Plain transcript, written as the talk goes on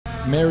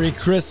Merry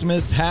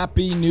Christmas,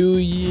 Happy New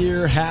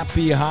Year,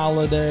 Happy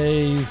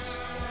Holidays.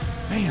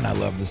 Man, I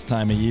love this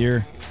time of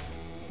year.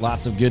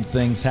 Lots of good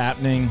things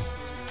happening.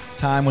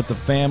 Time with the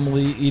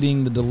family,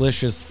 eating the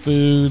delicious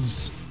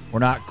foods. We're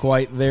not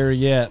quite there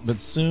yet, but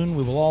soon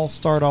we will all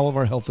start all of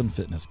our health and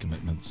fitness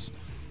commitments.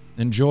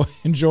 Enjoy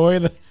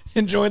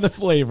the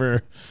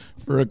flavor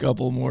for a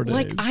couple more days.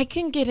 Like, I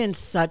can get in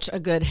such a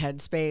good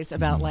headspace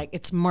about like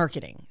it's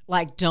marketing.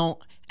 Like, and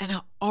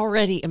I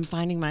already am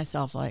finding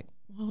myself like,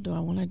 well, do I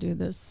want to do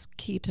this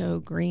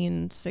keto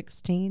green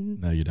 16?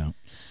 No, you don't.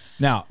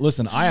 Now,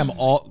 listen, I am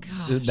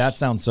that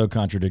sounds so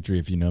contradictory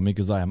if you know me,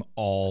 because I am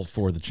all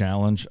for the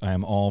challenge. I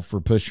am all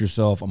for push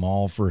yourself. I'm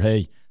all for,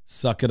 hey,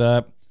 suck it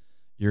up.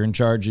 You're in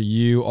charge of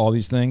you, all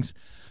these things.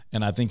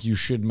 And I think you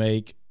should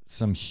make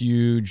some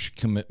huge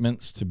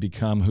commitments to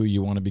become who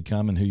you want to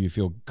become and who you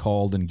feel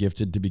called and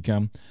gifted to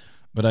become.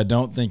 But I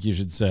don't think you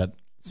should set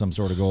some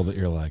sort of goal that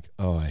you're like,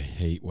 oh, I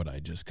hate what I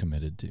just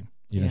committed to.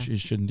 You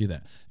shouldn't do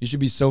that. You should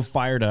be so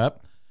fired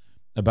up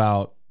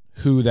about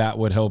who that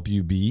would help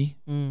you be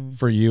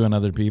for you and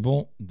other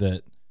people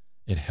that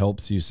it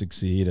helps you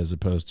succeed, as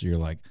opposed to you're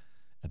like,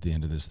 at the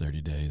end of this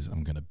 30 days,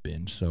 I'm going to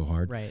binge so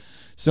hard. Right.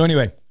 So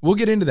anyway, we'll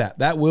get into that.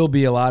 That will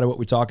be a lot of what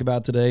we talk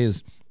about today,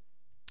 is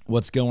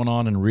what's going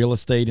on in real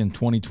estate in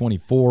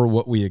 2024,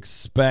 what we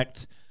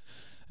expect.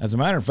 As a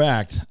matter of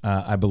fact,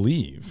 I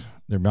believe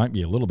there might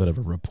be a little bit of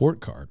a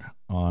report card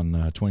on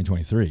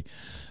 2023,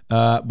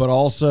 but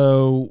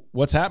also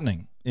what's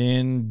happening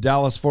in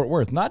Dallas-Fort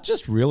Worth. Not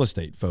just real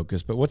estate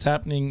focused, but what's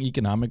happening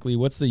economically.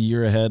 What's the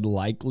year ahead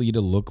likely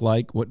to look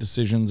like? What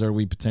decisions are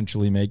we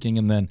potentially making?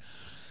 And then,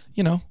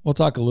 we'll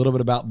talk a little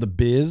bit about the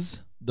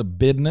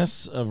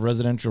bidness of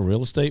residential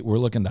real estate. We're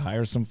looking to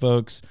hire some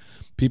folks.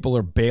 People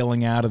are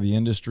bailing out of the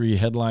industry.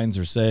 Headlines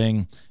are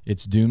saying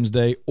it's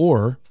doomsday,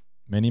 or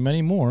many,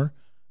 many more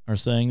are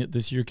saying that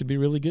this year could be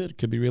really good,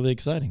 could be really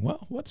exciting.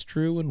 Well, what's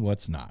true and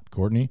what's not?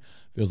 Courtney,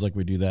 feels like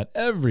we do that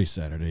every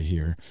Saturday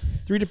here,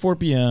 3 to 4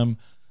 p.m.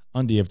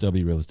 on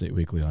DFW Real Estate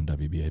Weekly on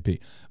WBAP.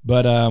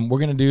 But we're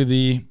going to do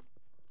the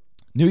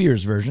New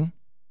Year's version,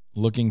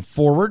 looking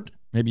forward,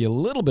 maybe a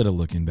little bit of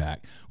looking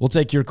back. We'll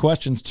take your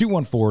questions,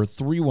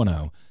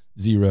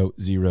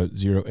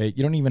 214-310-0008.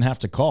 You don't even have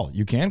to call.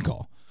 You can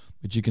call,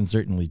 but you can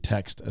certainly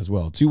text as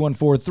well.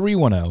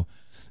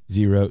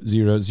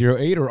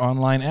 214-310-0008 or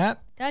online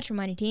at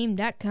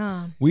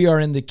DutchRemindingTeam.com. We are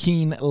in the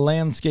Keene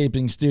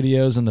Landscaping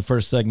Studios, and the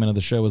first segment of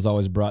the show is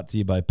always brought to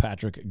you by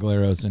Patrick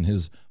Glaros and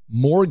his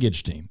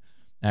mortgage team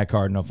at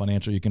Cardinal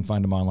Financial. You can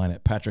find him online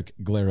at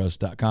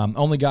patrickglaros.com.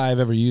 Only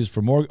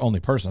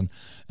person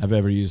I've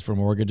ever used for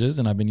mortgages,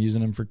 and I've been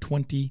using him for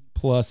 20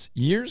 plus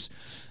years.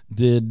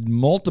 Did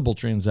multiple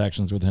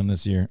transactions with him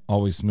this year.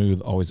 Always smooth,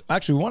 always.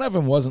 Actually, one of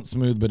them wasn't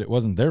smooth, but it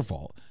wasn't their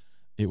fault.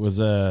 It was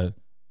a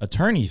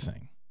attorney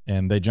thing.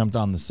 And they jumped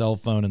on the cell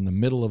phone in the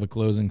middle of a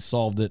closing,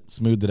 solved it,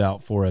 smoothed it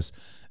out for us,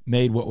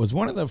 made what was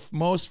one of the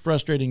most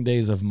frustrating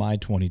days of my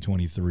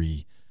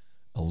 2023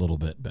 a little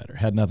bit better.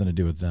 Had nothing to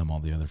do with them, all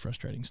the other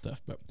frustrating stuff.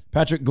 But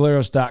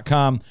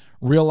PatrickGlaros.com,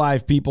 real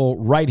live people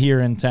right here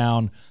in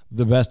town,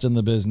 the best in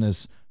the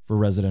business for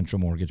residential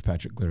mortgage,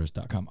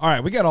 PatrickGlaros.com. All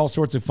right, we got all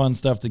sorts of fun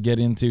stuff to get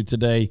into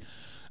today.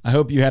 I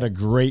hope you had a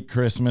great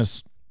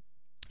Christmas.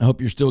 I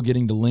hope you're still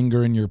getting to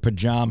linger in your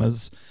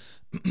pajamas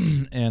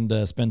and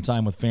spend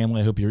time with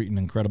family. I hope you're eating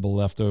incredible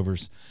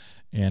leftovers,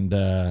 and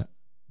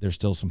there's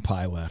still some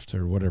pie left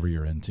or whatever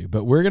you're into.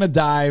 But we're going to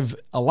dive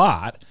a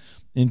lot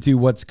into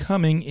what's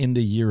coming in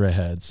the year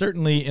ahead,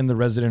 certainly in the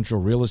residential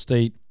real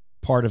estate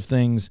part of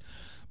things,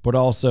 but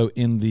also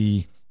in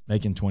the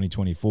making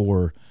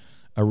 2024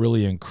 a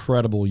really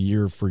incredible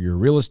year for your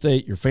real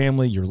estate, your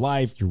family, your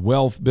life, your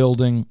wealth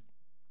building,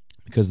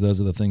 because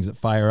those are the things that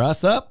fire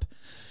us up,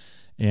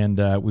 and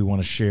we want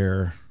to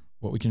share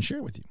what we can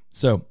share with you.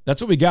 So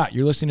that's what we got.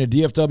 You're listening to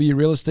DFW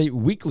Real Estate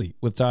Weekly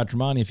with Todd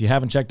Tremonti. If you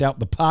haven't checked out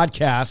the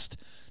podcast,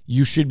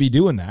 you should be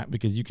doing that,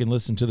 because you can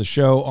listen to the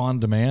show on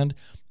demand,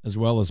 as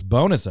well as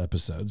bonus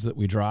episodes that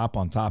we drop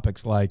on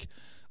topics like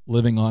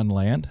living on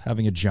land,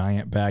 having a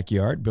giant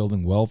backyard,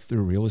 building wealth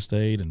through real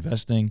estate,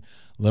 investing,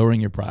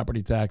 lowering your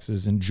property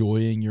taxes,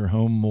 enjoying your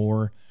home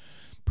more,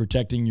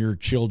 protecting your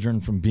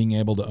children from being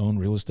able to own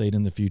real estate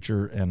in the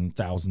future, and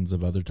thousands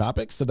of other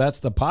topics. So that's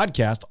the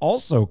podcast,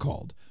 also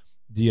called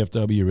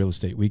DFW Real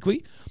Estate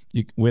Weekly,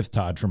 with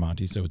Todd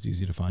Tremonti, so it's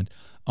easy to find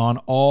on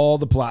all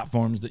the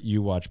platforms that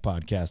you watch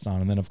podcasts on.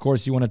 And then, of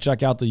course, you want to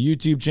check out the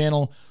YouTube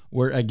channel,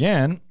 where,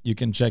 again, you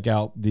can check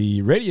out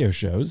the radio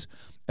shows,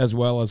 as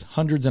well as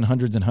hundreds and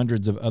hundreds and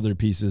hundreds of other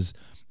pieces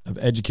of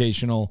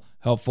educational,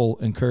 helpful,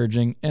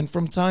 encouraging, and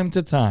from time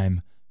to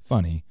time,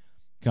 funny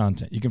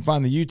content. You can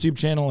find the YouTube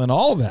channel and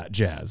all of that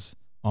jazz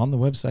on the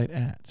website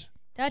at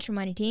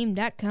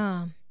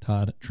DutchRemindingTeam.com.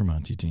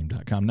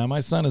 ToddTremontiTeam.com. Now, my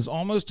son is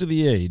almost to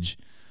the age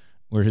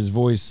where his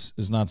voice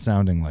is not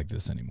sounding like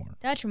this anymore.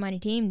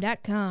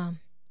 DutchRemindingTeam.com.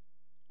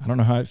 I don't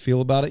know how I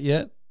feel about it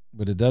yet,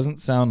 but it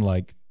doesn't sound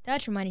like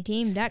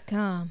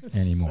DutchRemindingTeam.com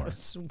anymore.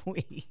 So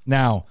sweet.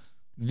 Now,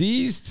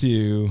 these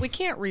two... We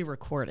can't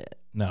re-record it.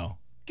 No.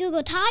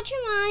 Google Todd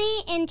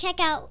Tremonti and check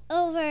out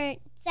over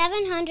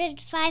 700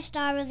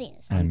 5-star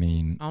reviews. I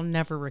mean, I'll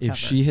never recover. if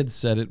she had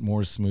said it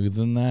more smooth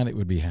than that, it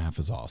would be half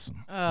as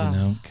awesome. You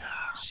know? God.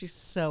 She's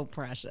so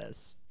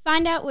precious.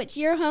 Find out what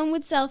your home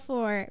would sell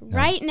for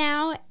right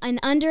now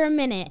in under a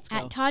minute go.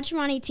 at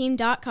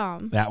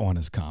ToddSchmoneyTeam.com. That one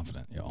is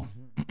confident, y'all.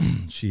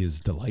 She is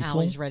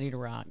delightful. Allie's ready to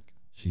rock.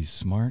 She's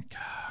smart. God,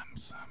 I'm in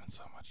so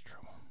much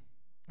trouble.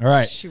 All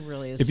right. She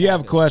really is. If you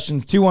have fabulous.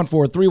 questions,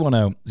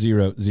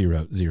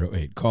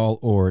 214-310-0008. Call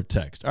or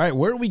text. All right,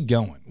 where are we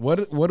going?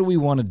 What do we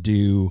want to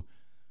do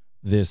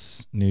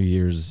this New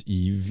Year's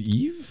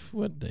Eve?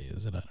 What day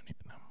is it? I don't even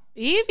know.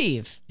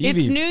 Eve.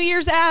 It's New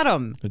Year's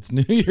Adam. It's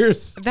New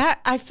Year's. That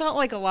I felt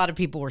like a lot of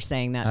people were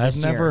saying that. I've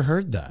this never year.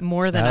 heard that.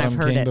 More than Adam I've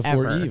heard came it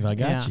before ever. Eve. I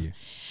got Yeah. you.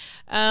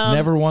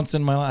 Never once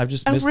in my life. I've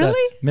just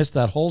missed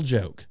that whole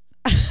joke.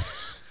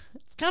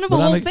 It's kind of But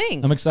a whole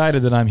thing. I'm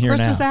excited that I'm here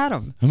Christmas now.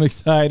 Adam. I'm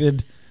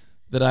excited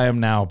that I am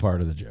now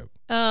part of the joke.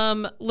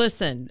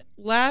 Listen,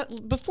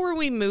 before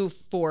we move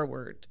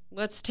forward,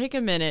 let's take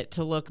a minute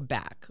to look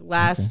back.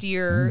 Last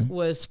year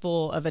was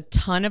full of a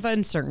ton of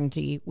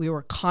uncertainty. We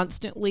were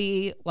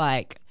constantly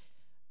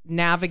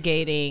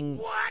navigating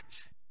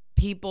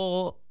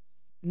people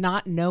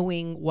not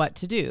knowing what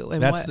to do.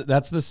 And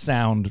That's the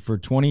sound for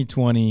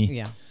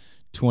 2020,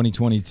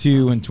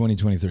 2022, and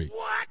 2023.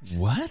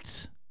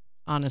 What?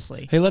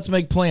 Honestly. Hey, let's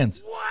make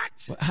plans.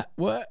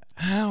 What?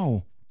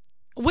 How?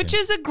 Which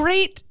is a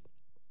great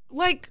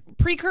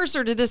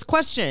precursor to this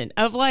question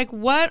of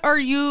how are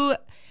you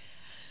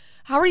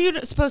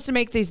supposed to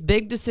make these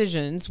big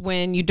decisions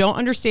when you don't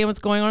understand what's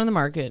going on in the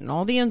market and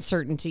all the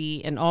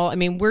uncertainty and all? I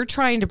mean, we're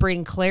trying to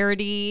bring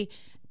clarity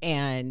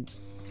and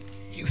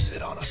you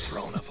sit on a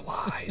throne of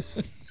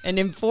lies and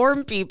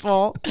inform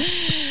people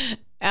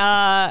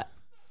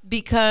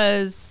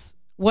because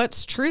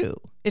what's true?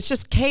 It's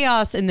just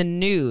chaos in the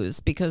news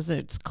because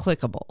it's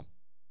clickable.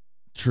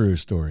 True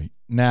story.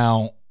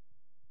 Now,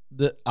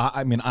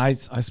 I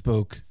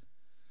spoke,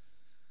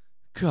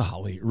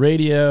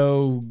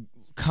 radio,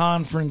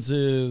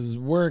 conferences,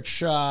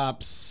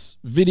 workshops,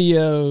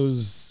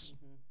 videos,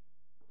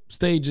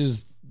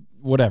 stages,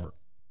 whatever,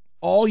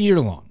 all year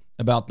long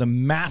about the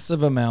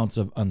massive amounts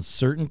of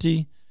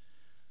uncertainty,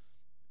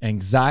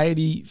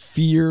 anxiety,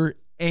 fear,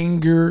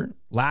 anger,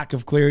 lack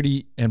of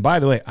clarity. And by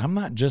the way, I'm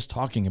not just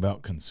talking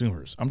about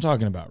consumers. I'm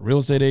talking about real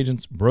estate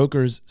agents,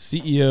 brokers,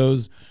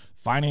 CEOs,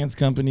 finance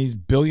companies,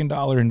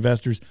 billion-dollar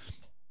investors.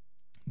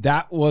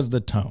 That was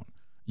the tone.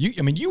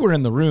 You were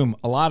in the room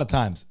a lot of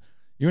times.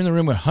 You're in the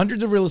room with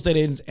hundreds of real estate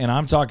agents, and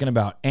I'm talking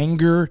about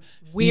anger,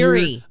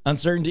 fear,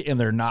 uncertainty, and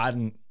they're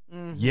nodding.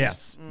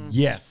 Yes,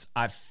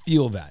 I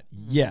feel that.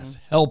 Yes,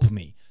 help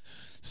me.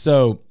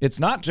 So it's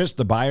not just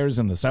the buyers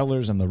and the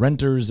sellers and the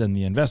renters and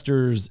the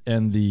investors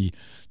and the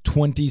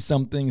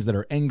 20-somethings that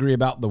are angry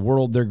about the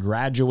world they're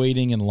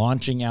graduating and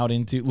launching out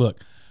into. Look,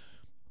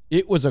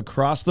 it was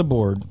across the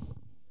board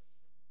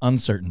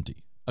uncertainty.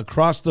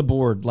 Across the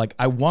board,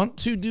 I want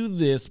to do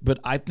this, but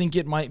I think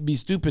it might be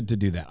stupid to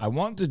do that. I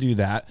want to do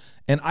that,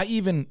 and I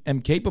even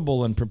am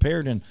capable and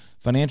prepared and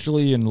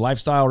financially and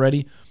lifestyle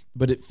ready,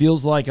 but it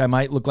feels like I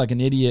might look like an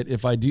idiot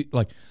if I do.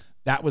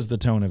 That was the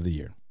tone of the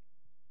year.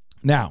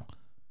 Now,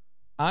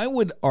 I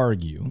would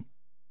argue,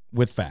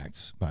 with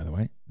facts, by the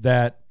way,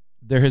 that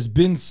there has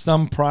been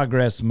some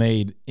progress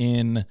made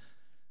since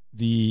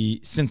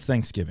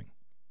Thanksgiving.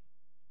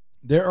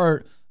 There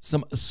are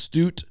some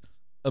astute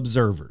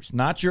observers,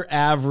 not your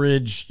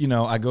average,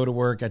 I go to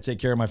work, I take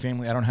care of my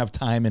family, I don't have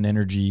time and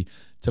energy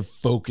to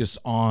focus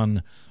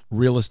on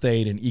real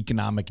estate and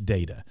economic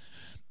data.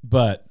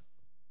 But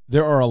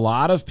there are a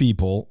lot of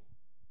people,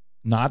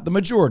 not the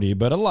majority,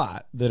 but a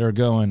lot, that are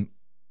going,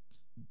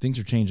 things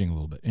are changing a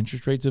little bit.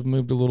 Interest rates have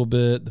moved a little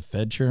bit. The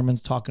Fed chairman's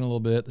talking a little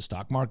bit. The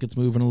stock market's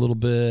moving a little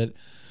bit.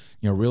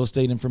 Real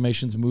estate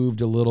information's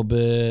moved a little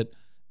bit.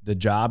 The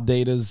job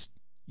data's,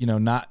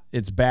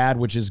 it's bad,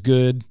 which is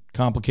good.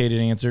 Complicated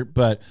answer,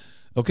 but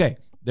okay,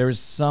 there is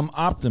some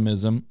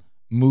optimism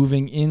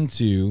moving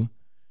into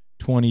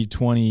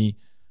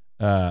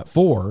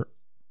 2024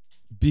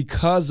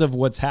 because of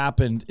what's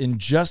happened in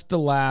just the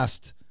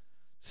last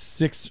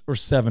 6 or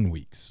 7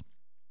 weeks.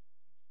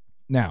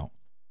 Now,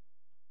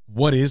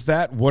 what is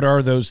that? What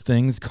are those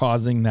things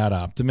causing that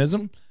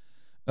optimism?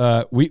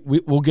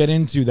 We'll get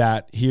into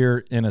that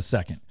here in a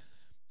second.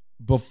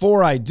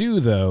 Before I do,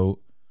 though,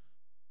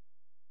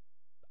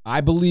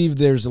 I believe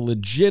there's a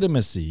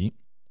legitimacy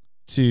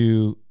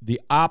to the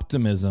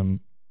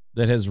optimism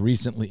that has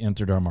recently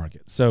entered our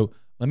market. So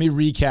let me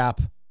recap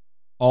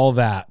all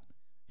that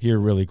here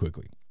really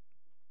quickly.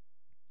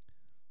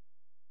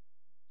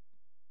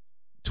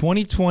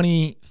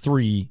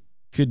 2023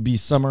 could be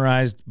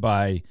summarized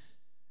by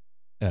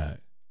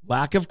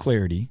lack of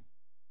clarity,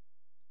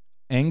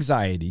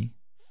 anxiety,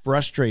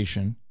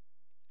 frustration,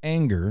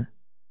 anger,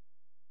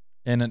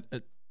 and an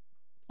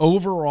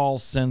overall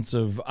sense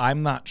of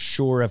I'm not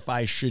sure if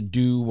I should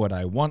do what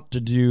I want to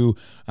do.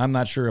 I'm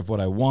not sure if what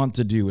I want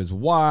to do is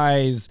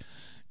wise.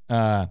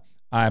 I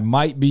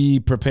might be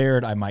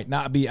prepared. I might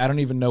not be. I don't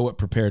even know what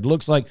prepared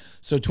looks like.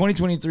 So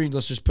 2023,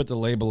 let's just put the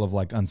label of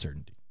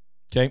uncertainty.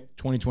 Okay,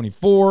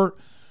 2024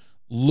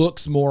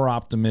 looks more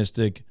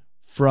optimistic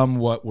from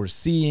what we're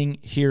seeing,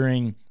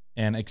 hearing,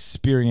 and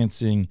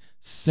experiencing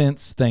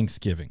since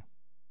Thanksgiving.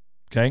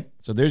 Okay,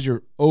 so there's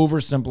your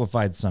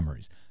oversimplified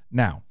summaries.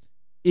 Now,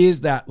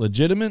 is that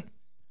legitimate?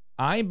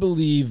 I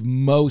believe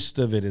most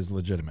of it is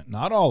legitimate,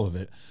 not all of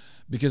it,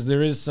 because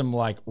there is some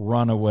like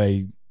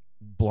runaway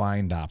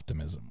blind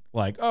optimism.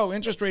 Like, oh,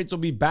 interest rates will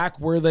be back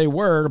where they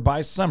were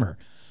by summer.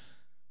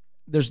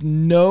 There's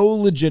no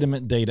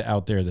legitimate data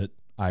out there that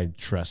I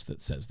trust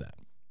that says that,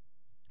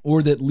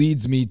 or that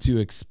leads me to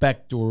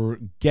expect or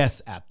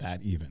guess at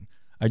that even.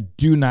 I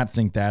do not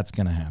think that's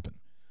going to happen.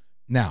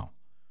 Now,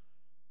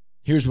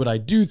 here's what I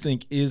do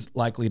think is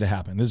likely to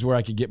happen. This is where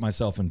I could get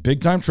myself in big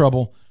time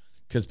trouble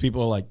because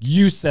people are like,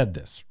 you said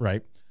this,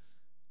 right?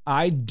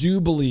 I do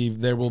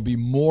believe there will be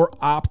more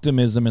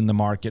optimism in the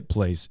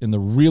marketplace, in the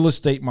real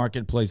estate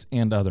marketplace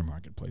and other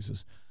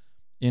marketplaces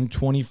in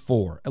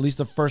 24, at least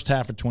the first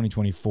half of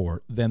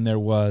 2024, than there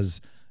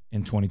was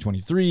in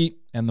 2023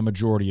 and the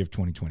majority of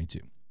 2022.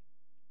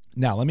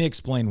 Now, let me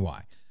explain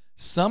why.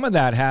 Some of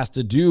that has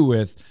to do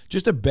with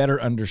just a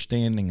better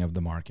understanding of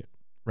the market,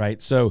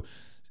 right? So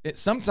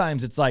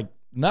sometimes it's like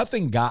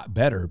nothing got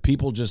better.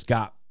 People just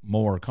got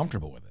more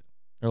comfortable with it.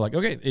 They're like,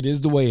 okay, it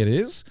is the way it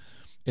is.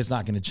 It's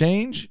not going to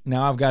change.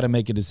 Now I've got to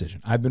make a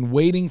decision. I've been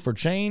waiting for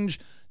change.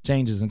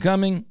 Change isn't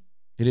coming.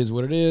 It is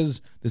what it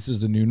is. This is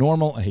the new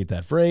normal. I hate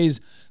that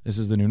phrase. This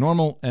is the new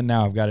normal. And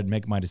now I've got to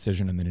make my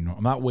decision in the new normal.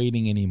 I'm not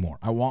waiting anymore.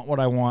 I want what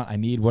I want. I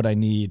need what I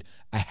need.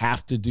 I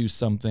have to do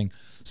something.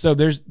 So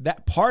there's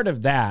that part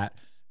of that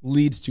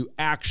leads to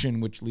action,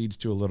 which leads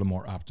to a little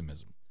more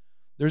optimism.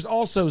 There's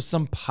also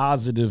some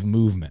positive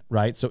movement,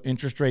 right? So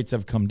interest rates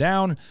have come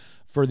down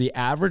for the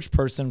average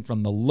person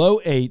from the low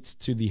 8s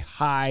to the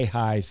high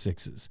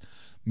 6s,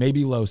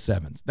 maybe low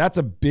 7s. That's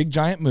a big,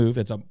 giant move.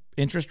 It's a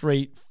interest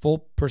rate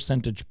full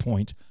percentage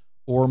point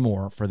or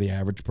more for the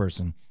average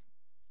person.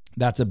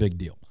 That's a big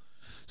deal.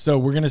 So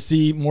we're going to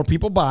see more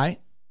people buy,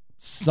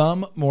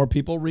 some more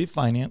people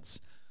refinance,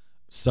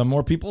 some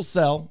more people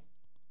sell,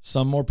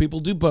 some more people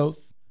do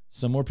both,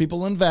 some more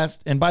people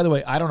invest. And by the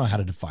way, I don't know how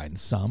to define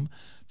some,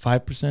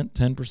 5%,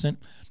 10%,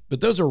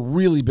 but those are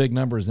really big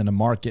numbers in a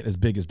market as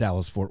big as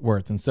Dallas-Fort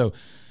Worth. And so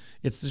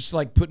it's just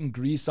like putting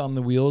grease on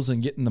the wheels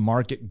and getting the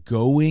market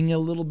going a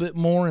little bit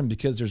more. And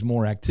because there's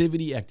more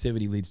activity,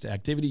 activity leads to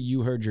activity.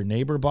 You heard your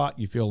neighbor bought,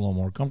 you feel a little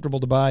more comfortable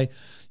to buy.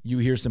 You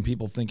hear some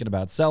people thinking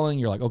about selling.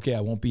 You're like, okay,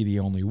 I won't be the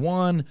only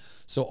one.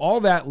 So all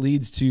that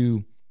leads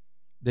to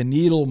the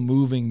needle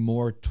moving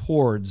more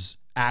towards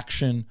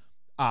action,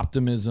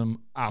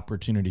 optimism,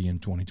 opportunity in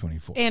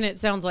 2024. And it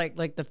sounds like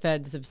the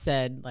feds have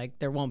said, like,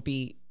 there won't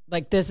be,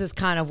 like, this is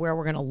kind of where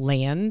we're going to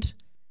land.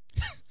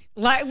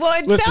 Like, well,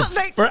 it Listen, sounds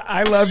like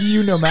I love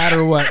you no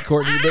matter what,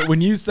 Courtney. But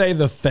when you say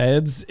the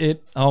feds,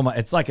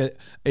 it's like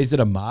is it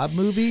a mob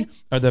movie?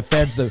 Are the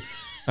feds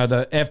are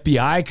the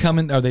FBI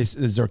coming?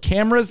 Is there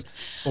cameras,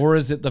 or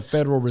is it the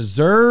Federal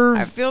Reserve?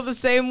 I feel the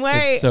same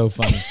way. It's so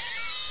funny.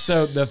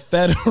 So the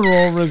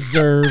Federal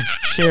Reserve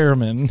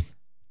Chairman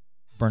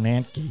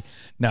Bernanke.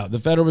 Now, the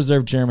Federal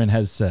Reserve Chairman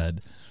has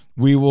said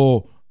we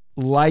will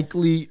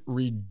likely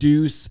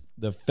reduce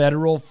the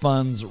federal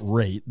funds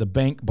rate, the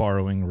bank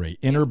borrowing rate,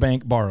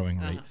 interbank borrowing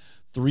rate,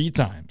 3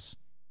 times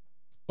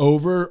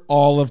over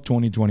all of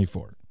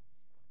 2024.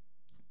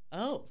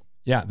 Oh.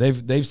 Yeah,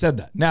 they've said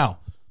that. Now,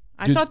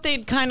 I thought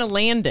they'd kind of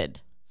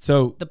landed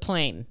the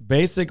plane.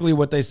 Basically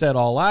what they said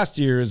all last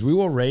year is we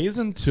will raise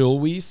until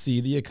we see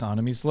the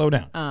economy slow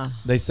down.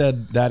 They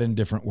said that in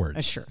different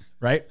words. Sure.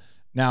 Right?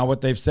 Now,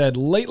 what they've said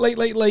late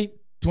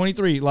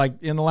 23,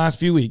 like in the last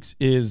few weeks,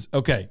 is,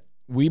 okay,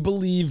 we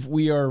believe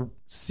we are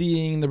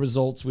seeing the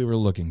results we were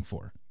looking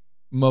for,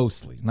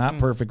 mostly, not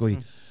perfectly.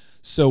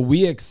 So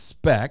we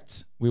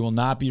expect we will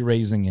not be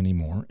raising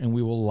anymore, and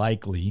we will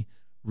likely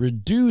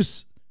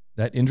reduce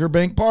that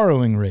interbank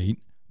borrowing rate,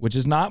 which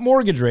is not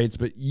mortgage rates,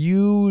 but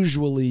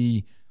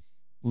usually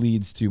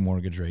leads to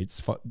mortgage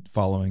rates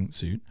following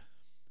suit.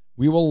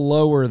 We will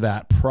lower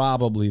that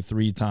probably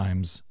 3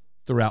 times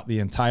throughout the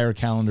entire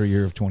calendar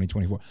year of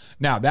 2024.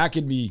 Now, that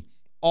could be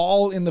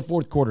all in the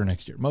fourth quarter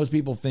next year. Most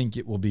people think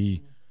it will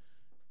be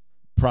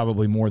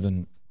probably more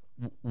than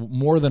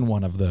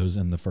one of those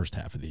in the first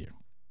half of the year.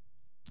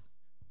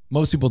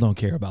 Most people don't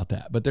care about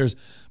that, but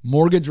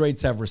mortgage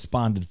rates have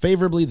responded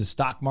favorably. The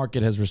stock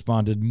market has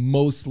responded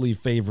mostly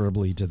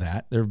favorably to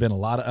that. There have been a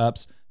lot of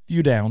ups,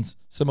 few downs,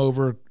 some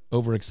over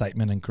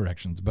excitement and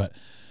corrections, but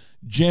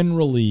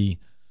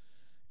generally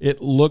it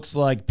looks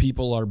like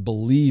people are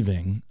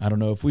believing, I don't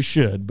know if we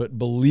should, but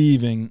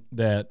believing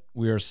that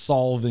we are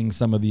solving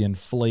some of the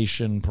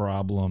inflation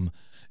problem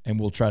and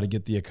we'll try to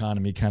get the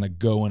economy kind of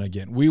going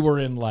again. We were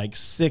in like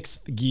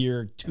 6th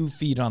gear, 2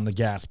 feet on the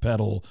gas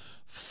pedal,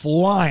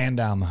 flying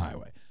down the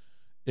highway.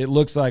 It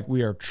looks like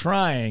we are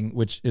trying,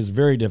 which is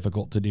very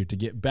difficult to do, to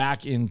get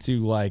back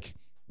into like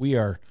we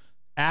are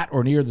at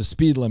or near the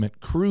speed limit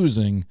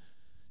cruising.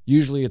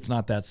 Usually it's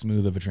not that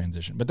smooth of a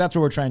transition, but that's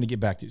what we're trying to get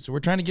back to. So we're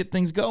trying to get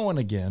things going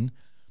again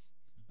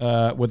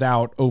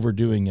without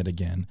overdoing it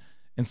again.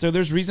 And so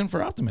there's reason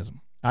for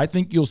optimism. I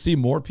think you'll see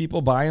more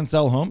people buy and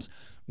sell homes.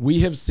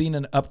 We have seen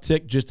an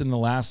uptick just in the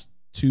last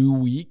 2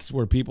 weeks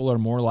where people are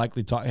more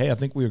likely to, hey, I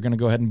think we're going to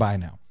go ahead and buy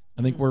now.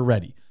 I think we're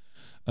ready.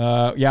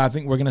 I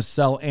think we're going to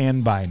sell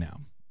and buy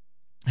now.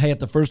 Hey, at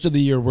the first of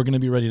the year, we're going to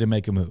be ready to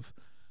make a move.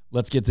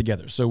 Let's get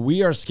together. So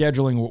we are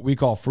scheduling what we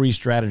call free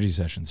strategy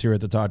sessions here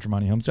at the Todd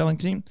Tremonti Home Selling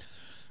Team.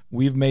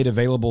 We've made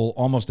available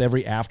almost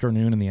every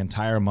afternoon in the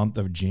entire month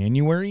of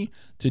January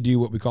to do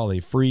what we call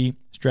a free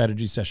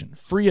strategy session.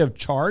 Free of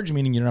charge,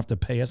 meaning you don't have to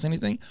pay us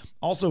anything.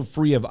 Also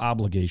free of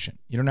obligation.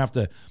 You don't have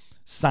to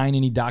sign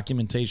any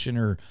documentation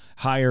or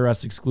hire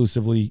us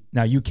exclusively.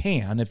 Now, you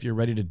can if you're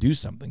ready to do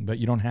something, but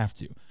you don't have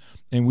to.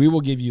 And we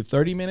will give you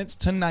 30 minutes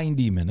to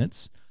 90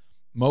 minutes,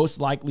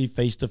 most likely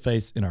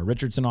face-to-face in our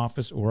Richardson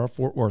office or our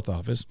Fort Worth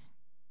office.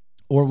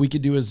 Or we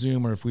could do a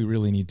Zoom, or if we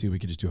really need to, we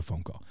could just do a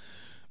phone call.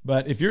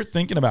 But if you're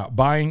thinking about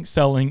buying,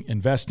 selling,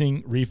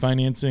 investing,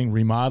 refinancing,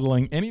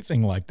 remodeling,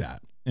 anything like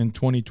that in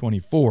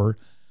 2024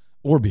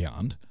 or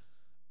beyond,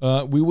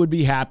 we would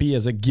be happy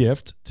as a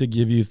gift to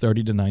give you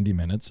 30 to 90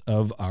 minutes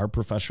of our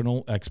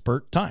professional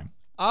expert time.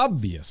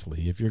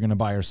 Obviously, if you're going to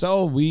buy or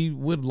sell, we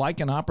would like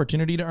an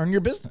opportunity to earn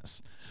your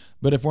business.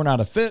 But if we're not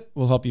a fit,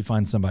 we'll help you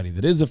find somebody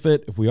that is a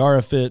fit. If we are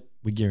a fit,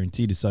 we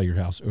guarantee to sell your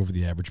house over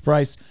the average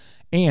price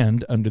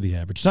and under the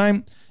average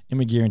time. And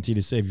we guarantee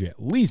to save you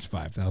at least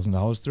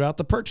 $5,000 throughout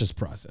the purchase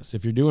process.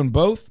 If you're doing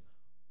both,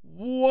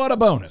 what a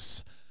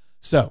bonus.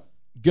 So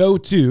go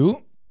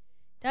to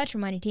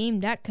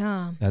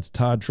ToddTremontiTeam.com. That's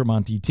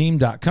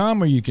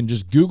ToddTremontiTeam.com, or you can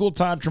just Google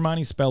Todd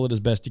Tremonti, spell it as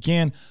best you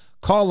can,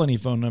 call any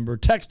phone number,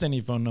 text any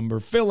phone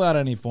number, fill out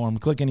any form,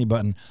 click any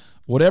button.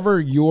 Whatever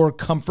your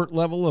comfort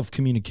level of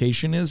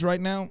communication is right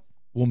now,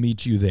 we'll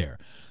meet you there.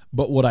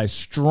 But what I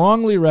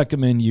strongly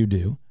recommend you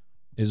do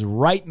is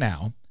right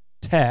now,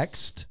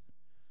 text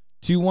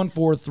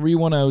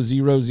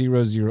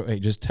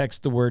 214-310-0008. Just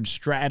text the word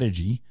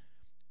strategy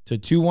to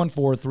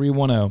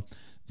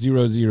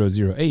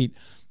 214-310-0008,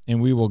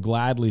 and we will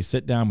gladly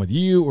sit down with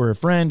you or a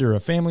friend or a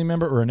family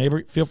member or a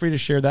neighbor. Feel free to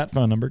share that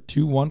phone number,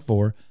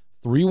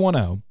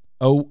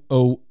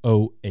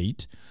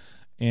 214-310-0008,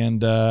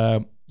 and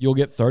you'll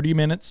get 30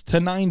 minutes to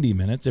 90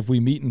 minutes. If we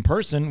meet in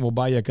person, we'll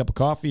buy you a cup of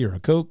coffee or a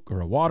Coke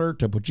or a water,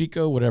 Topo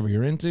Chico, whatever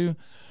you're into,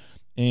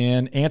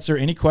 and answer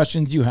any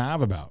questions you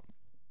have about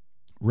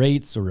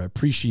rates or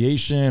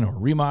appreciation or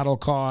remodel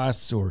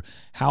costs or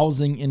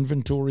housing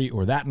inventory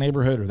or that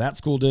neighborhood or that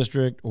school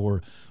district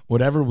or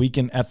whatever we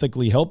can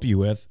ethically help you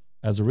with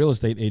as a real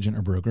estate agent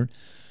or broker.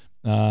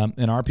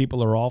 And our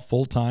people are all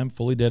full-time,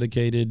 fully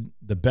dedicated,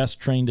 the best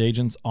trained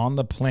agents on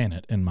the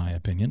planet, in my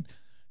opinion,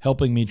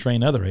 helping me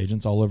train other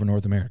agents all over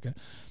North America.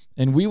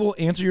 And we will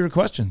answer your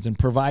questions and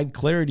provide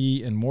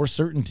clarity and more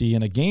certainty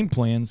and a game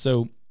plan.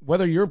 So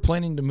whether you're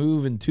planning to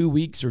move in 2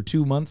 weeks or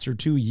 2 months or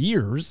 2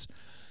 years,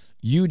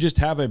 you just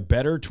have a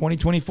better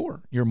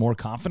 2024. You're more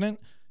confident,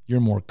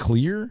 you're more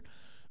clear,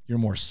 you're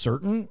more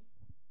certain,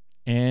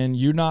 and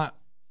you're not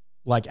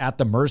like at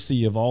the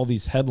mercy of all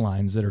these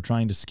headlines that are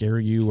trying to scare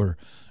you or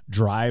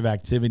drive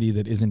activity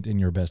that isn't in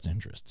your best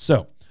interest.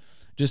 So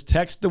just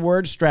text the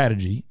word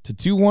strategy to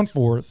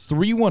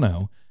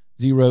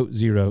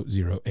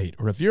 214-310-0008.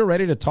 Or if you're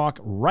ready to talk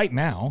right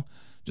now,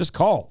 just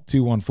call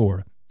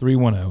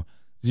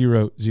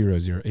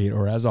 214-310-0008.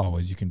 Or as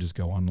always, you can just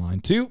go online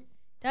to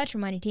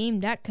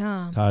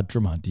ToddTremontiTeam.com.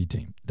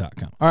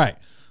 ToddTremontiTeam.com. All right.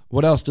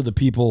 What else do the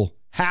people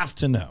have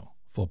to know?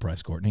 Full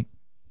price, Courtney.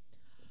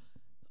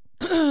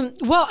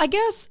 Well, I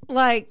guess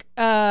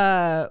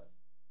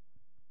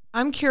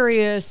I'm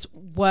curious,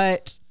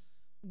 what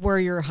were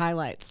your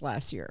highlights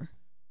last year?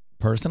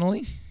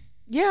 Personally?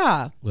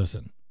 Yeah.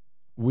 Listen,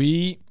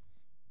 we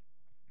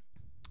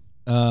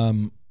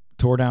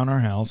tore down our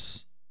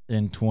house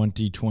in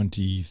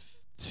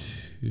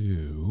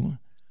 2022.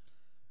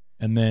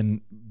 And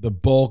then the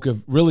bulk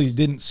of really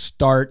didn't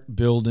start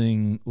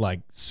building like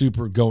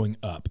super going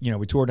up. You know,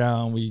 we tore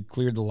down, we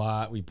cleared the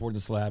lot, we poured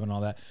the slab and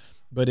all that.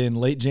 But in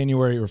late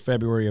January or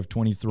February of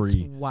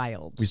 23,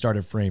 wild. We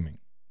started framing.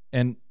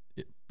 And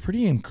it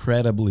pretty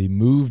incredibly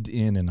moved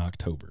in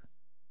October,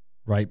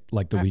 right?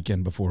 Like the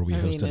weekend before we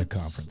hosted a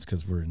conference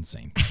because we're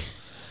insane.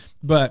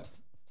 But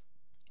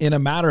in a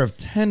matter of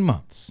 10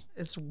 months.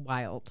 It's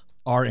wild.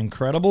 Our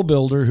incredible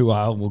builder, who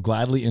I will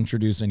gladly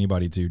introduce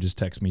anybody to, just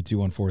text me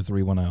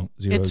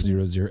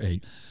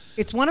 214-310-0008.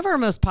 It's one of our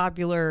most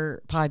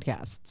popular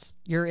podcasts,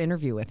 your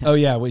interview with him. Oh,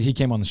 yeah. Well, he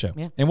came on the show.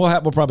 Yeah. And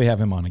we'll probably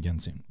have him on again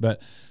soon. But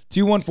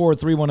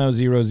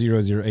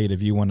 214-310-0008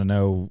 if you want to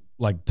know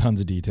like tons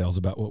of details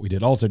about what we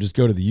did. Also, just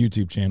go to the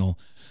YouTube channel.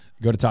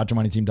 Go to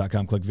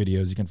ToddTremontiTeam.com, click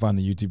videos. You can find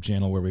the YouTube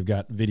channel where we've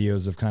got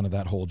videos of kind of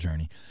that whole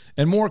journey.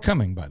 And more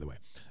coming, by the way.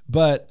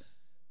 But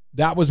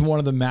that was one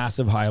of the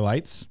massive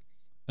highlights.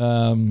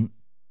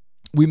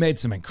 We made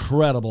some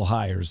incredible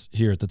hires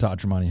here at the Todd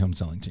Tremonti Home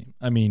Selling Team.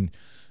 I mean,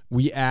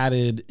 we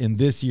added, in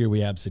this year,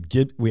 we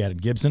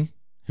added Gibson,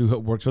 who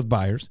works with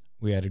buyers.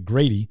 We added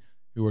Grady,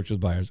 who works with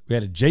buyers. We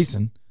added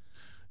Jason,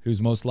 who's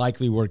most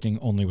likely working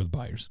only with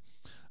buyers.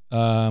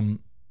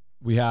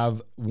 We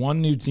have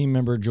one new team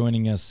member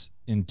joining us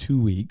in 2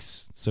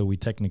 weeks. So we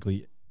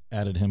technically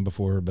added him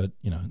before, but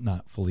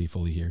not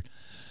fully here.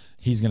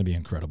 He's going to be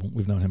incredible.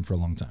 We've known him for a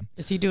long time.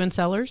 Is he doing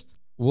sellers?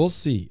 We'll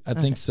see. I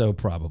think so,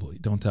 probably.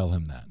 Don't tell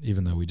him that,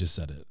 even though we just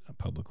said it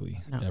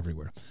publicly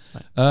everywhere. It's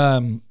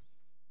fine.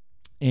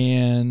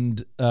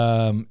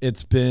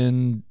 It's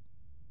been,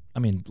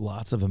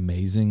 lots of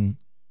amazing,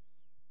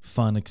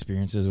 fun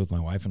experiences with my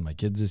wife and my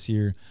kids this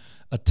year.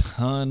 A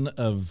ton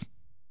of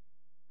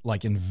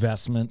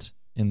investment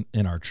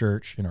in our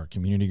church, in our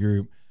community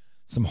group.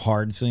 Some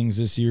hard things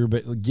this year,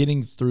 but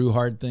getting through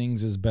hard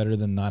things is better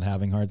than not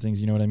having hard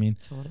things. You know what I mean?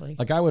 Totally.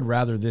 I would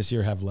rather this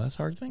year have less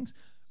hard things,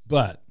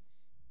 but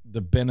the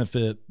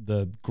benefit,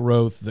 the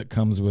growth that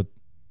comes with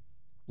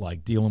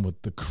dealing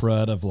with the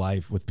crud of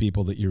life with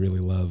people that you really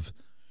love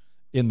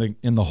in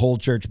the whole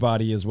church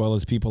body, as well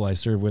as people I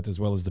serve with, as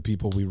well as the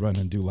people we run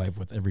and do life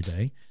with every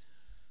day.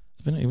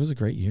 It was a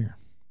great year.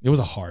 It was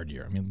a hard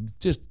year.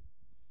 Just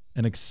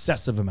an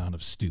excessive amount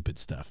of stupid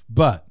stuff,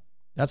 but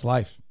that's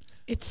life.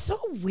 It's so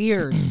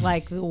weird,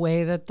 the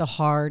way that the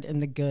hard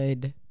and the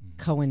good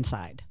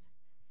coincide.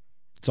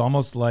 It's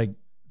almost like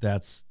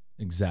that's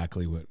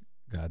exactly what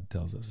God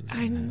tells us.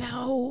 I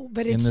know,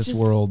 but in this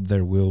world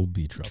there will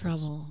be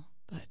trouble,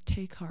 but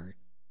take heart.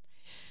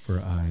 For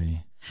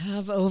I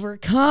have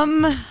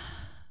overcome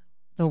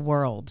the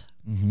world.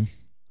 Mm-hmm.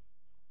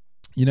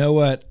 You know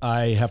what?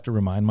 I have to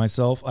remind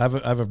myself. I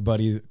have a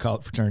buddy,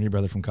 fraternity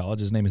brother from college.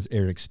 His name is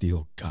Eric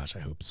Steele. Gosh, I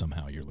hope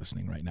somehow you're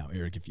listening right now,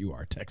 Eric. If you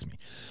are, text me.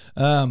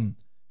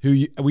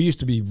 We used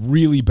to be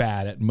really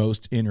bad at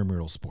most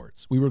intramural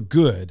sports. We were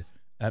good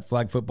at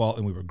flag football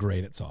and we were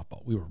great at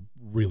softball. We were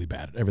really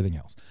bad at everything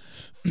else,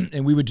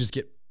 and we would just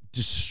get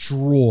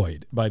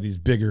destroyed by these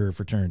bigger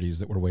fraternities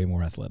that were way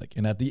more athletic.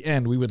 And at the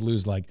end, we would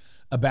lose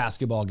a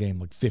basketball game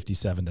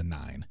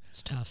 57-9.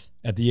 It's tough.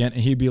 At the end,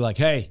 and he'd be like,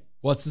 "Hey,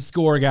 what's the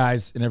score,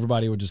 guys?" And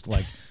everybody would just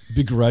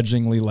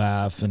begrudgingly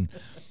laugh. And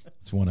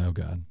it's 1-0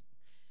 God.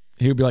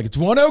 He would be like, "It's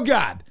 1-0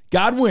 God.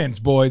 God wins,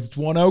 boys. It's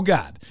 1-0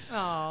 God."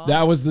 Aww.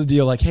 That was the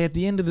deal. Hey, at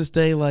the end of this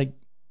day,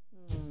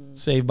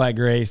 saved by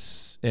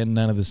grace, and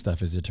none of this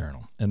stuff is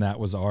eternal. And that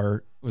was a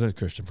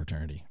Christian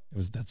fraternity.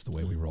 That's the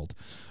way we rolled.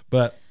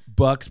 But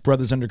Bucks,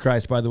 Brothers Under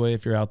Christ, by the way,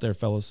 if you're out there,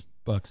 fellas,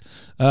 Bucks.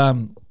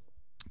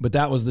 But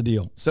that was the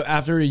deal. So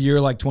after a year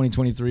like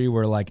 2023,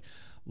 where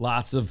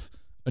lots of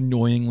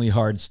annoyingly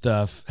hard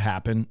stuff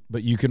happen,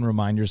 but you can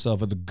remind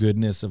yourself of the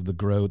goodness of the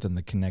growth and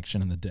the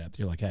connection and the depth.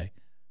 You're like, hey,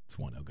 it's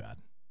 1-0 God.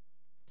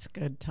 It's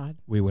good, Todd.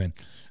 We win.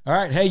 All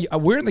right. Hey,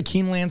 we're in the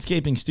Keen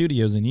Landscaping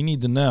Studios, and you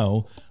need to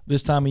know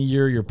this time of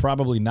year you're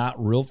probably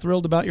not real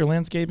thrilled about your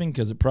landscaping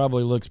because it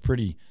probably looks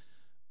pretty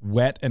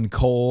wet and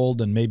cold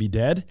and maybe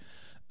dead.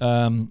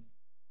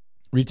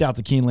 Reach out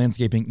to Keen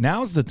Landscaping.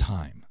 Now's the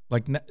time.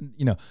 I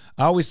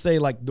always say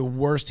the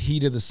worst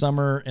heat of the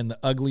summer and the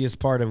ugliest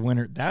part of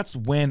winter, that's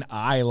when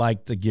I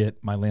like to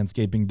get my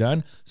landscaping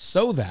done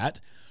so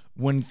that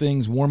when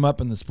things warm up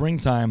in the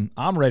springtime,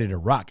 I'm ready to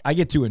rock. I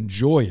get to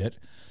enjoy it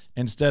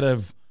instead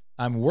of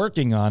I'm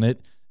working on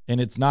it and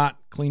it's not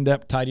cleaned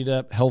up, tidied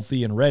up,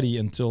 healthy, and ready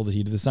until the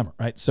heat of the summer,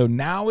 right? So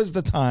now is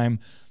the time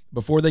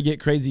before they get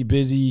crazy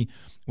busy,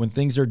 when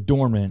things are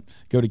dormant.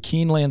 Go to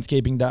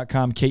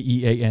keenlandscaping.com,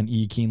 Keane,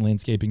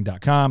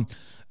 keenlandscaping.com.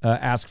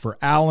 Ask for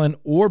Alan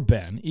or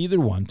Ben, either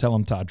one. Tell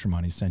them Todd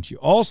Tremonti sent you.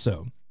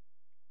 Also,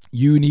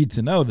 you need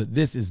to know that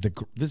this is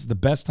the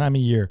best time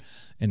of year,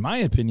 in my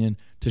opinion,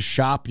 to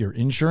shop your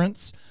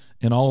insurance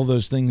and all of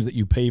those things that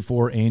you pay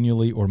for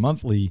annually or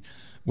monthly,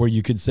 where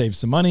you could save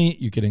some money,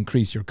 you could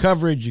increase your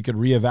coverage, you could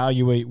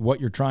reevaluate what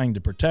you're trying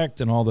to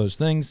protect and all those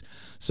things.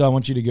 So I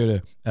want you to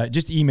go to,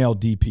 just email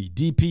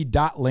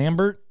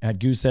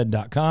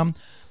dp.lambert@goosehead.com.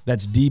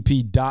 That's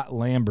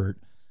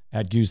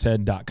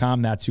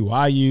dp.lambert@goosehead.com. That's who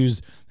I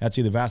use. That's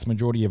who the vast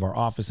majority of our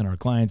office and our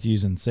clients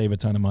use, and save a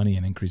ton of money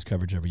and increase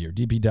coverage every year.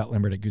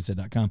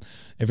 dp.lambert@goosehead.com.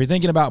 If you're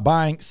thinking about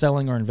buying,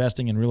 selling, or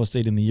investing in real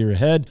estate in the year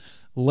ahead,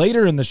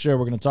 later in the show,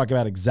 we're going to talk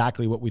about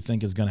exactly what we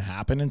think is going to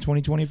happen in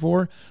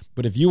 2024.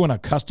 But if you want a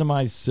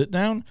customized sit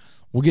down,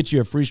 we'll get you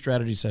a free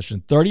strategy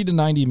session, 30 to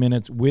 90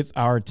 minutes with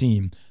our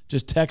team.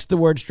 Just text the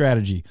word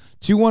strategy,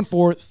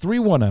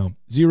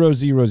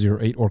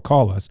 214-310-0008, or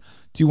call us,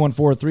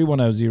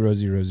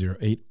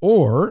 214-310-0008,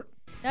 or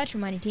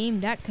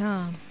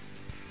TheTremontiTeam.com.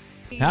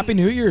 Happy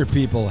New Year,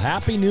 people.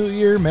 Happy New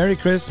Year. Merry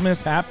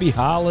Christmas. Happy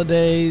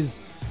holidays.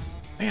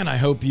 Man, I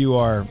hope you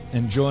are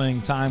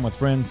enjoying time with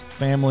friends,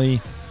 family,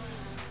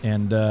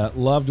 and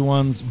loved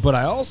ones. But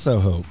I also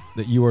hope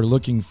that you are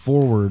looking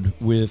forward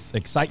with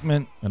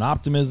excitement and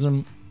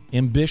optimism,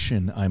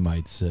 ambition, I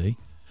might say,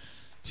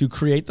 to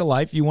create the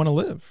life you want to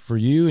live for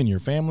you and your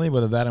family,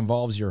 whether that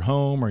involves your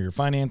home or your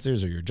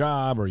finances or your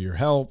job or your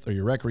health or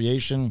your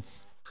recreation.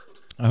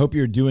 I hope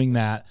you're doing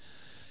that,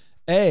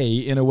 A,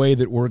 in a way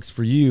that works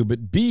for you,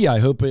 but B, I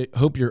hope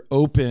you're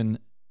open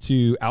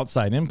to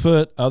outside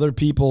input, other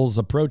people's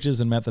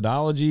approaches and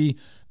methodology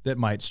that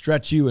might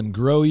stretch you and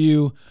grow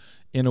you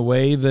in a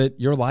way that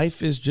your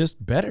life is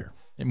just better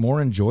and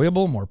more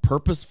enjoyable, more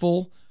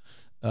purposeful,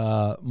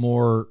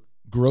 more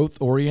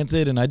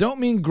growth-oriented. And I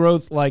don't mean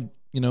growth like,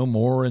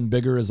 more and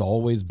bigger is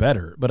always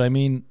better, but I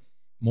mean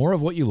more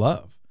of what you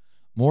love.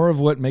 more of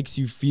what makes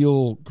you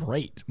feel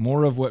great,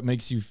 more of what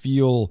makes you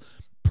feel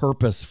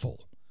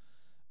purposeful.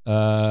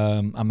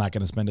 I'm not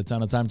going to spend a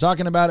ton of time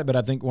talking about it, but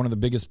I think one of the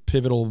biggest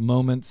pivotal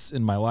moments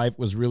in my life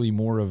was really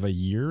more of a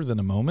year than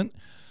a moment.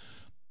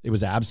 It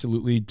was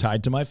absolutely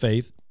tied to my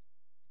faith.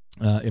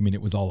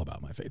 It was all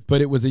about my faith,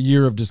 but it was a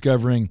year of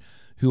discovering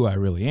who I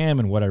really am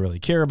and what I really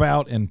care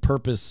about and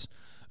purpose.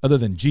 Other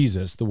than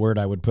Jesus, the word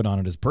I would put on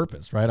it is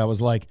purpose, right? I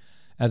was like,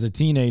 as a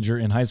teenager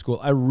in high school,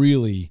 I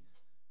really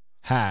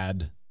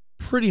had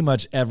pretty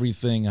much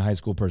everything a high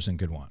school person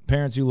could want.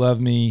 Parents who love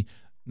me.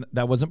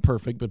 That wasn't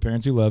perfect, but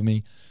parents who love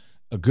me.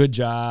 A good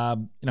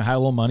job. Had a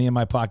little money in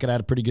my pocket. I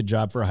had a pretty good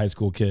job for a high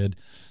school kid.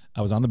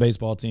 I was on the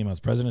baseball team. I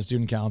was president of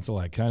student council.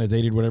 I kind of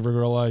dated whatever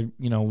girl I,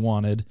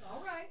 wanted.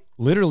 All right.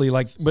 Literally,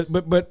 like,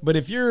 but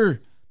if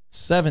you're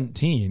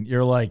 17,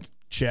 you're like,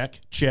 check.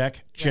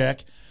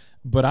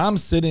 But I'm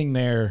sitting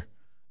there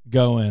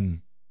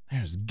going,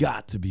 there's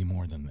got to be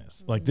more than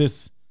this. Like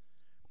this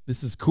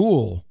is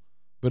cool,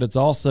 but it's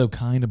also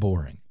kind of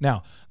boring.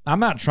 Now,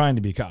 I'm not trying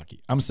to be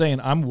cocky. I'm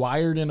saying I'm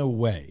wired in a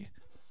way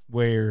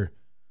where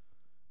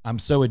I'm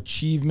so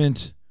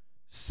achievement,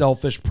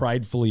 selfish,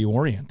 pridefully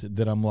oriented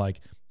that I'm like,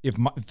 if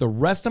the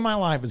rest of my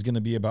life is going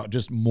to be about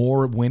just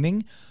more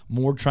winning,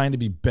 more trying to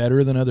be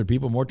better than other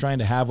people, more trying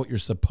to have what you're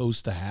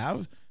supposed to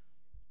have,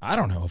 I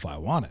don't know if I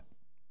want it.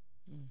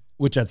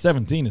 Which at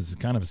 17 is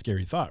kind of a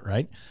scary thought,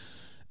 right?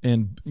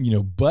 And,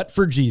 but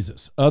for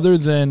Jesus, other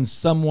than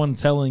someone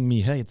telling me,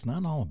 hey, it's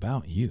not all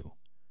about you,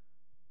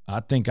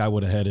 I think I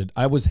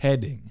was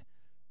heading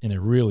in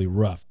a really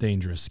rough,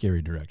 dangerous,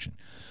 scary direction.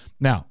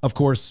 Now, of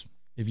course,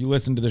 if you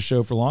listen to the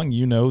show for long,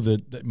 you know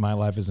that my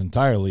life is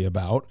entirely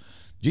about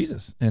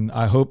Jesus. And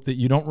I hope that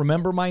you don't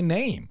remember my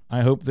name.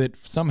 I hope that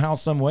somehow,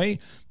 some way,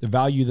 the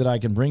value that I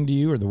can bring to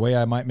you or the way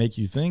I might make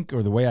you think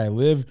or the way I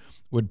live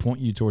would point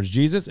you towards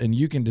Jesus, and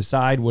you can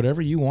decide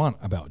whatever you want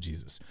about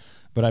Jesus.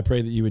 But I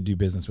pray that you would do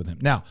business with him.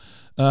 Now,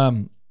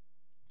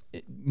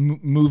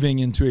 moving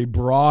into a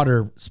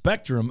broader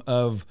spectrum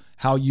of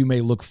how you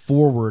may look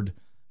forward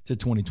to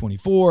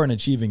 2024 and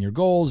achieving your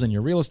goals and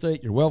your real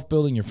estate, your wealth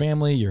building, your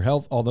family, your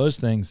health, all those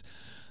things.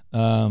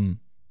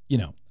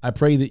 I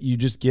pray that you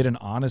just get an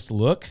honest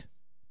look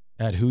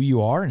at who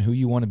you are and who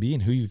you want to be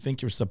and who you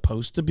think you're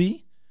supposed to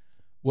be,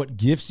 what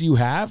gifts you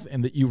have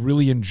and that you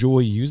really enjoy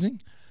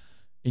using,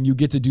 and you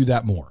get to do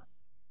that more.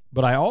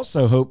 But I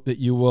also hope that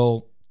you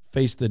will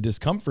face the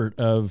discomfort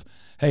of,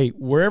 hey,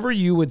 wherever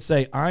you would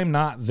say, I'm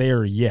not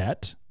there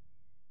yet,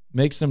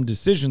 make some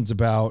decisions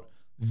about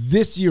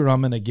this year I'm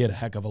going to get a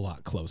heck of a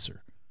lot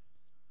closer.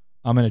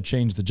 I'm going to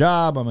change the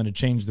job. I'm going to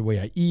change the way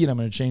I eat. I'm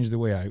going to change the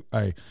way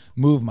I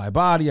move my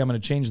body. I'm going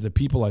to change the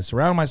people I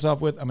surround myself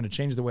with. I'm going to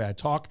change the way I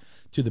talk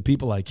to the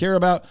people I care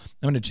about. I'm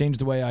going to change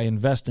the way I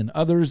invest in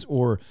others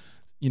or,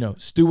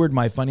 steward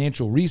my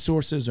financial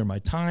resources or my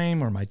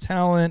time or my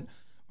talent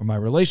or my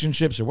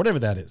relationships or whatever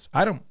that is.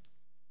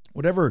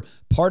 Whatever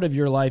part of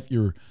your life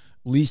you're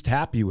least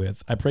happy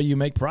with, I pray you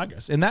make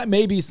progress. And that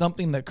may be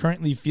something that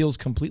currently feels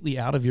completely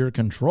out of your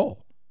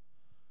control.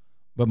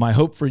 But my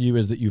hope for you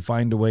is that you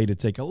find a way to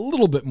take a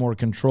little bit more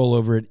control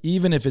over it,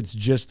 even if it's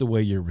just the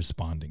way you're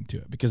responding to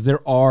it, because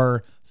there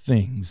are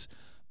things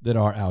that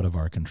are out of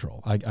our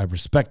control. I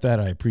respect that.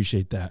 I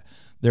appreciate that.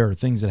 There are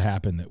things that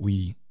happen that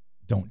we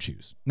don't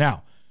choose.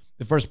 Now,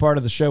 the first part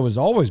of the show is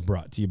always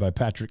brought to you by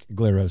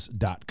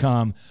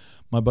PatrickGlaros.com.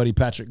 My buddy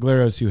Patrick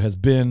Glaros, who has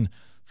been,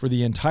 for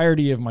the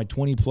entirety of my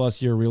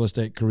 20-plus year real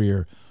estate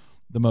career,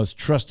 the most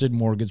trusted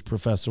mortgage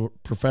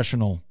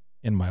professional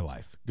in my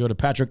life. Go to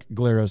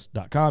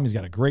PatrickGlaros.com. He's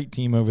got a great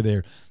team over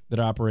there that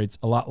operates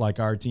a lot like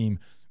our team,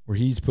 where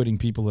he's putting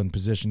people in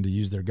position to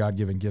use their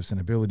God-given gifts and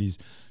abilities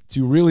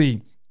to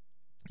really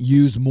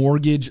use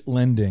mortgage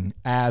lending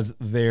as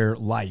their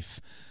life,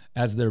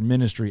 as their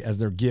ministry, as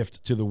their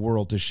gift to the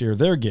world, to share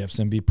their gifts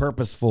and be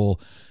purposeful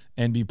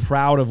and be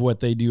proud of what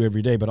they do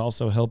every day, but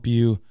also help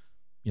you,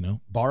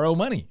 borrow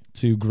money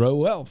to grow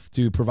wealth,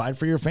 to provide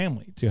for your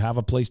family, to have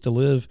a place to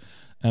live,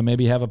 and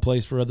maybe have a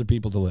place for other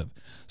people to live.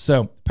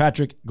 So,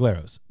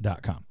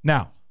 PatrickGlaros.com.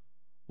 Now,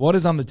 what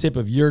is on the tip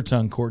of your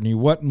tongue, Courtney?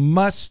 What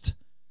must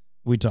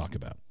we talk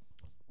about?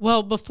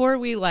 Well, before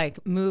we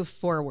move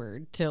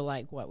forward to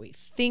what we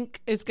think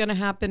is going to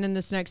happen in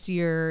this next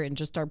year and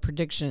just our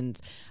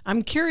predictions,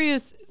 I'm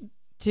curious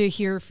to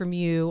hear from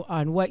you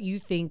on what you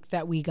think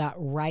that we got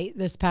right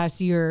this past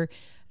year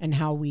and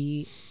how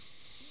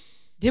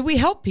did we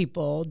help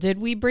people? Did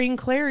we bring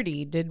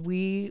clarity?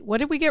 What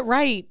did we get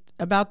right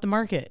about the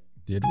market?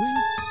 Did we?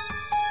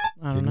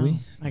 I don't know.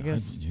 I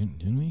guess.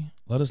 Didn't we?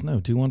 Let us know.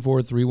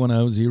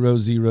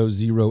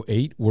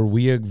 214-310-0008. Were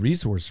we a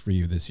resource for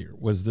you this year?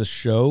 Was the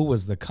show,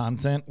 was the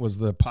content, was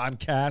the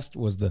podcast,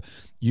 was the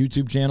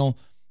YouTube channel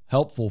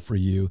helpful for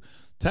you?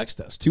 Text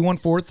us.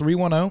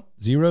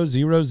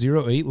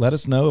 214-310-0008. Let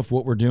us know if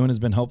what we're doing has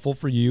been helpful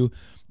for you.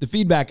 The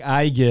feedback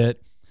I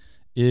get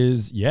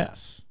is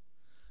yes.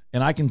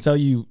 And I can tell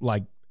you,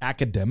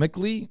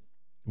 academically,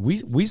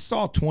 we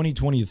saw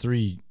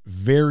 2023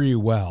 very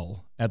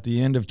well at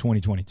the end of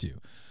 2022.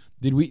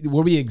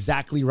 Were we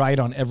exactly right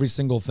on every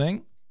single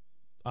thing?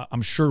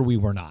 I'm sure we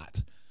were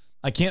not.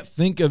 I can't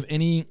think of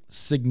any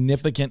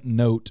significant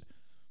note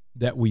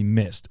that we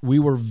missed. We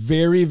were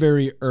very,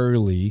 very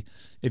early.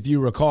 If you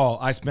recall,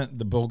 I spent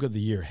the bulk of the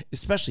year,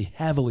 especially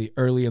heavily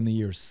early in the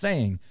year,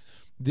 saying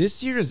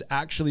this year is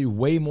actually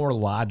way more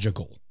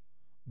logical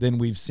than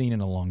we've seen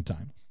in a long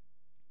time.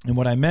 And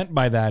what I meant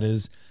by that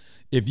is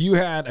if you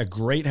had a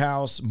great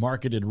house,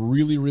 marketed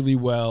really, really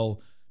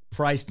well,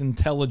 priced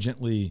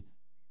intelligently,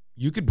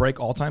 you could break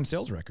all-time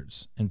sales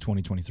records in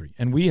 2023.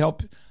 And we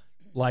help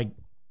like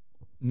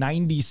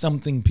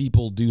 90-something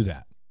people do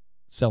that,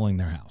 selling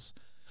their house.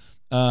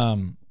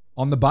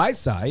 On the buy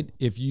side,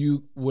 if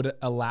you would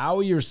allow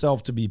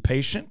yourself to be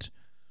patient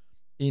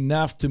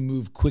enough to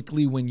move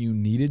quickly when you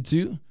needed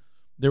to,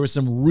 there were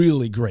some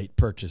really great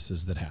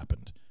purchases that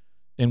happened.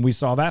 And we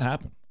saw that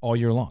happen all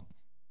year long.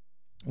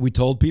 We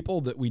told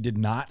people that we did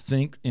not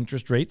think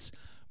interest rates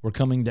were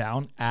coming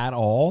down at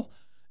all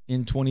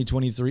in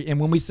 2023. And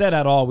when we said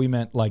at all, we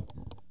meant like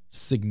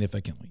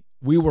significantly.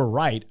 We were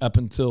right up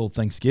until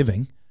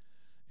Thanksgiving.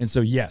 And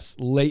so, yes,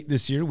 late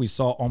this year, we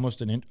saw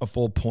almost a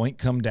full point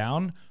come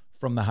down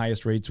from the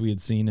highest rates we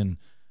had seen in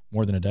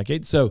more than a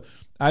decade. So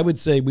I would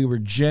say we were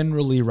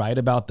generally right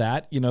about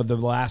that. You know, the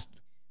last,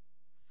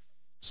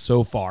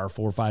 so far,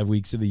 4 or 5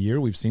 weeks of the year,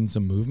 we've seen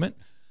some movement.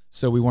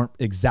 So we weren't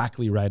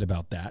exactly right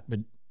about that. But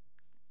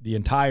the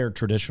entire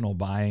traditional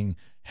buying,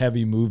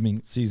 heavy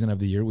moving season of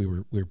the year, we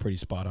were pretty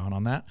spot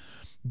on that.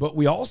 But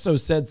we also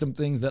said some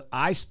things that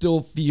I still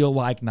feel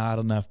like not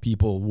enough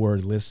people were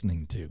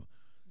listening to,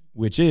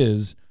 which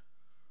is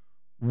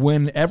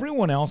when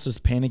everyone else is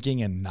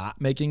panicking and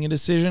not making a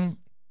decision,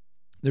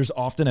 there's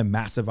often a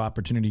massive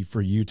opportunity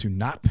for you to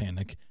not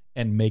panic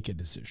and make a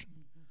decision.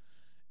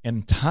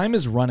 And time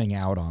is running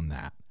out on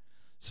that.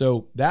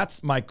 So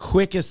that's my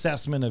quick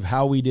assessment of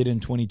how we did in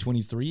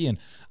 2023. And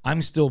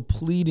I'm still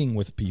pleading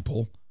with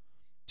people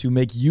to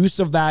make use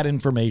of that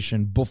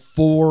information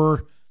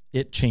before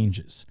it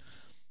changes.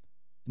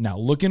 Now,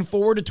 looking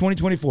forward to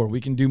 2024, we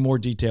can do more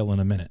detail in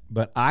a minute,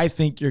 but I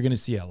think you're going to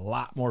see a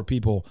lot more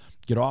people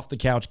get off the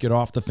couch, get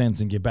off the fence,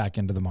 and get back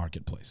into the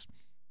marketplace.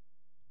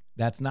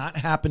 That's not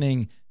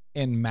happening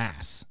en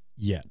masse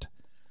yet,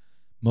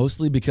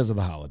 mostly because of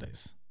the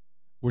holidays.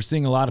 We're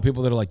seeing a lot of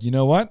people that are like, you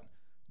know what?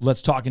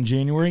 Let's talk in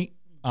January.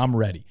 I'm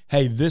ready.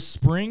 Hey, this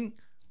spring,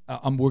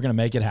 we're going to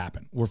make it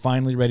happen. We're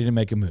finally ready to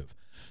make a move.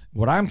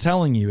 What I'm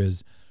telling you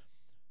is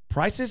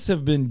prices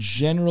have been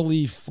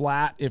generally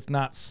flat, if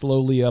not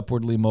slowly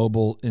upwardly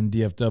mobile in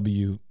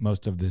DFW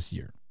most of this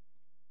year.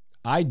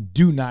 I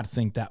do not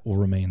think that will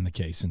remain the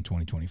case in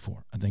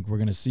 2024. I think we're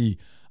going to see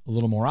a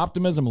little more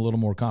optimism, a little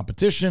more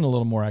competition, a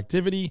little more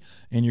activity,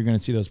 and you're going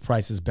to see those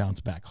prices bounce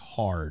back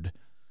hard,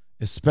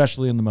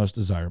 especially in the most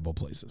desirable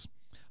places.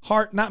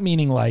 Hard, not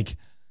meaning like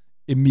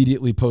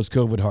immediately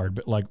post-COVID hard,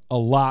 but like a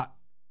lot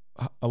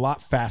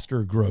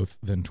faster growth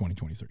than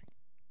 2023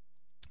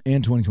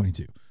 and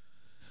 2022.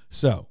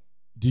 So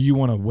do you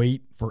want to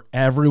wait for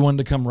everyone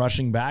to come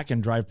rushing back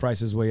and drive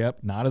prices way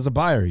up? Not as a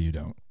buyer, you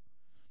don't.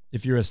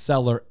 If you're a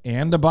seller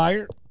and a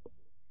buyer,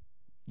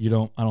 I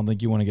don't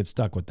think you want to get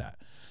stuck with that.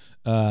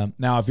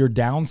 Now, if you're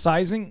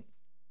downsizing,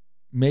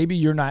 maybe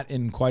you're not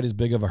in quite as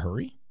big of a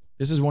hurry.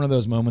 This is one of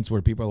those moments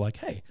where people are like,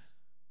 hey,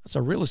 that's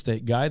a real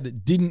estate guy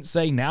that didn't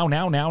say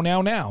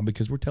now,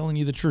 because we're telling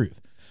you the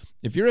truth.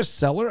 If you're a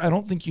seller, I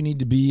don't think you need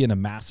to be in a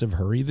massive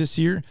hurry this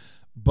year,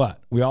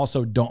 but we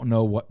also don't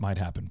know what might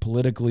happen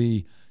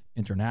politically,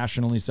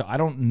 internationally. So I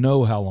don't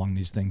know how long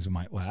these things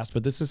might last,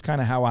 but this is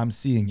kind of how I'm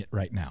seeing it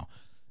right now.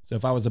 So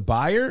if I was a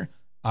buyer,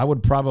 I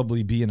would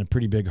probably be in a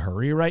pretty big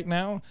hurry right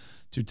now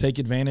to take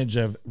advantage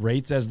of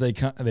rates as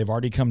they've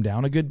already come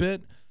down a good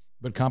bit,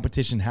 but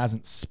competition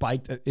hasn't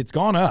spiked. It's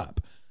gone up,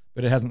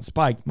 but it hasn't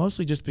spiked,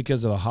 mostly just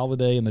because of the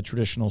holiday and the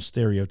traditional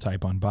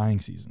stereotype on buying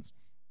seasons.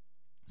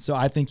 So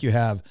I think you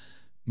have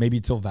maybe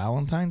till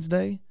Valentine's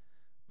Day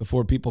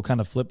before people kind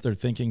of flip their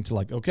thinking to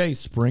like, okay,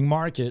 spring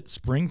market,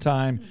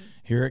 springtime,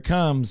 here it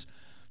comes,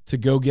 to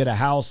go get a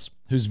house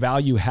whose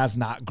value has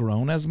not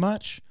grown as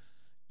much.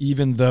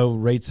 Even though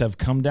rates have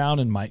come down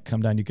and might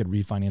come down, you could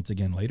refinance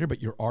again later,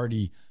 but you're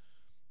already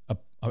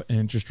an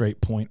interest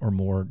rate point or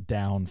more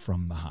down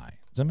from the high.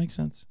 Does that make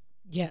sense?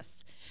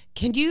 Yes.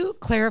 Can you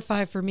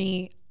clarify for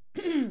me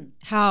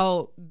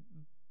how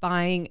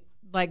buying,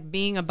 like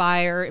being a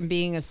buyer and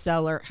being a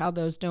seller, how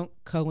those don't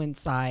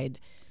coincide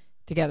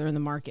together in the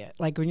market?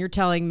 Like when you're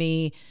telling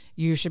me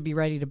you should be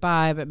ready to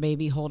buy, but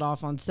maybe hold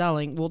off on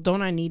selling. Well,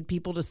 don't I need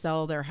people to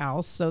sell their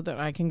house so that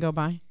I can go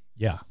buy?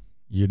 Yeah.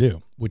 You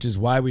do, which is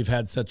why we've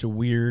had such a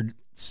weird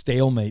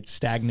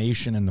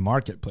stagnation in the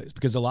marketplace,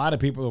 because a lot of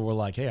people were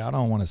like, hey, I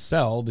don't want to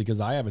sell because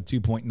I have a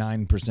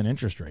 2.9%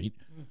 interest rate.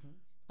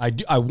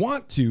 Mm-hmm. I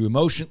want to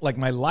like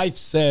my life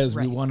says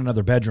we want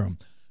another bedroom.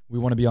 We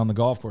want to be on the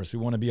golf course. We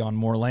want to be on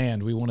more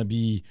land. We want to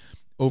be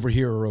over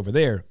here or over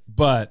there.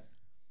 But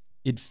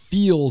it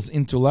feels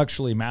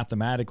intellectually,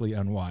 mathematically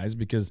unwise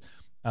because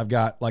I've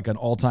got like an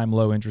all-time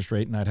low interest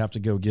rate and I'd have to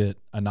go get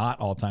a not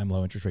all-time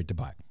low interest rate to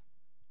buy.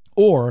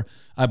 Or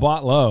I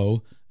bought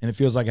low and it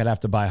feels like I'd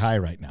have to buy high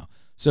right now.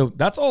 So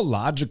that's all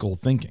logical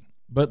thinking.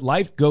 But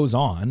life goes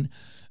on,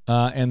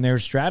 and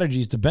there's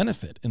strategies to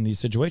benefit in these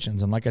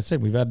situations. And like I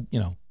said, we've had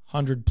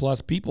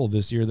 100+ people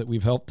this year that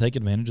we've helped take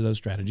advantage of those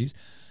strategies.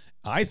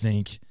 I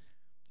think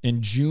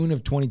in June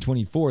of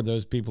 2024,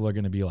 those people are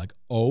going to be like,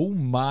 oh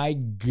my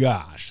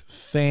gosh,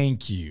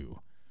 thank you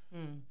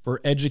for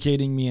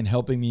educating me and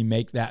helping me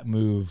make that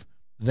move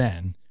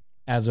then,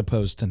 as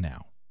opposed to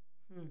now.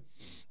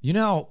 You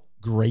know how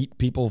great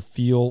people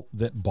feel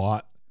that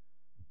bought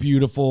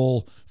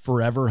beautiful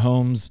forever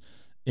homes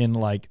in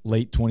like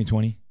late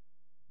 2020?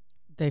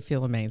 They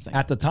feel amazing.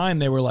 At the time,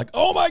 they were like,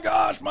 oh my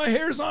gosh, my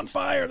hair's on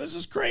fire. This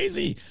is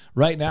crazy.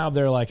 Right now,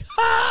 they're like,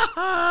 ha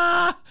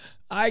ha,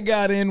 I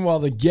got in while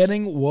the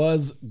getting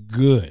was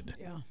good.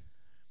 Yeah.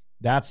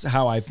 That's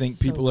how I think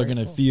So people are going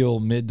to grateful. feel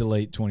mid to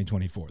late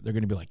 2024. They're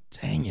going to be like,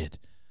 dang it.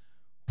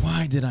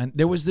 Why did I?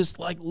 There was this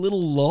like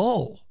little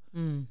lull.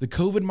 The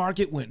COVID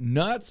market went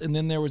nuts, and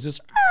then there was this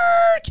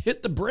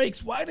hit the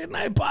brakes. Why didn't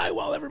I buy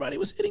while everybody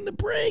was hitting the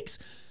brakes?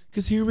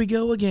 Because here we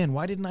go again.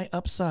 Why didn't I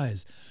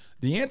upsize?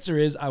 The answer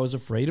is I was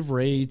afraid of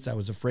rates. I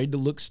was afraid to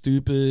look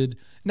stupid.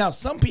 Now,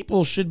 some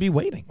people should be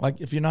waiting.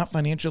 Like if you're not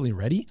financially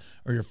ready,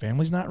 or your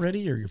family's not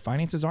ready, or your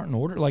finances aren't in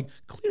order, like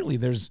clearly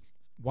there's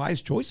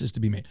wise choices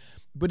to be made.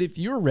 But if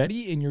you're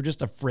ready and you're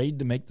just afraid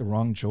to make the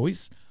wrong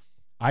choice,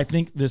 I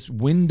think this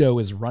window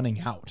is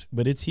running out.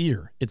 But it's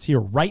here. It's here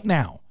right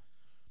now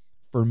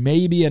for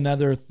maybe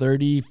another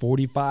 30,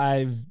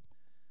 45,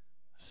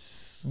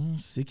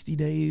 60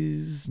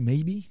 days,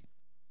 maybe.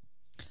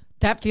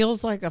 That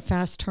feels like a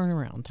fast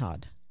turnaround,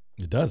 Todd.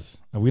 It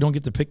does. We don't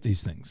get to pick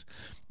these things.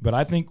 But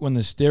I think when the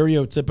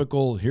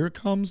stereotypical, here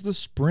comes the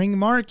spring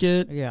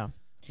market, Yeah.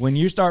 when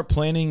you start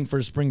planning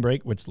for spring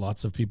break, which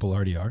lots of people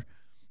already are,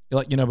 you're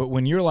like, but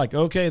when you're like,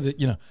 okay,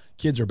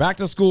 kids are back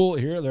to school,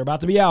 here, they're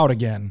about to be out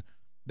again,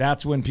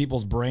 that's when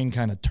people's brain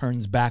kind of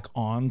turns back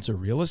on to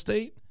real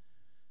estate.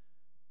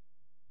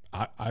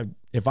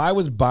 If I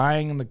was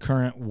buying in the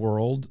current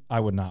world,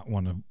 I would not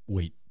want to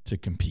wait to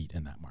compete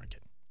in that market.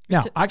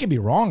 Now, I could be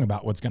wrong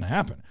about what's going to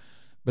happen,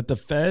 but the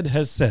Fed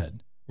has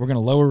said we're going to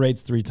lower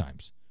rates 3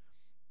 times.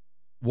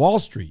 Wall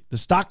Street, the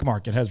stock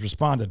market, has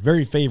responded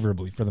very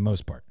favorably for the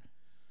most part.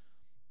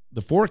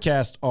 The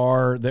forecasts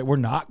are that we're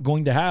not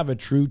going to have a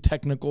true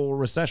technical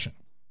recession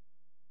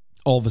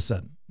all of a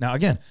sudden. Now,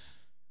 again,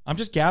 I'm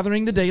just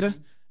gathering the data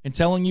and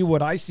telling you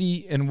what I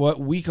see and what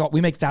we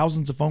make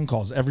thousands of phone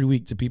calls every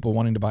week to people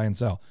wanting to buy and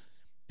sell.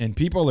 And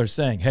people are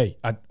saying, hey,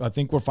 I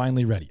think we're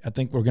finally ready. I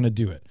think we're going to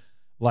do it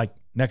like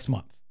next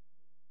month.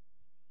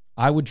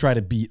 I would try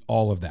to beat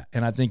all of that.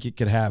 And I think it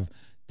could have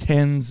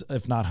tens,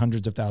 if not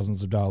hundreds of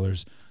thousands of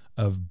dollars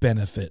of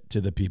benefit to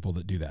the people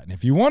that do that. And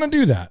if you want to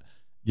do that,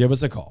 give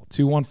us a call,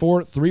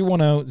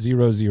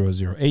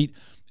 214-310-0008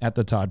 at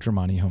the Todd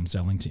Tremonti Home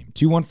Selling Team.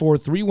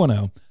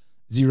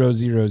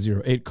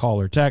 214-310-0008.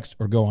 Call or text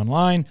or go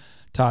online,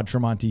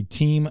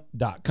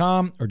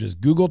 toddtremontiteam.com, or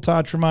just Google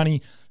Todd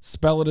Tremonti,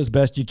 spell it as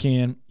best you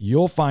can.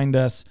 You'll find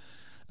us.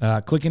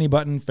 Click any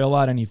button, fill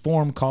out any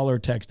form, call or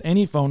text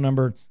any phone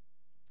number.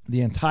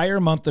 The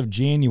entire month of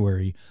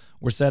January,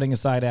 we're setting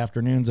aside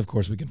afternoons. Of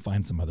course, we can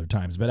find some other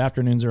times, but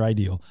afternoons are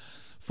ideal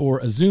for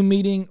a Zoom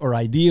meeting, or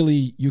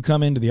ideally you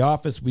come into the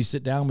office, we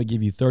sit down, we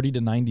give you 30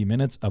 to 90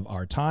 minutes of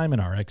our time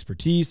and our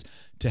expertise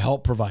to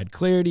help provide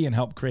clarity and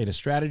help create a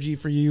strategy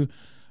for you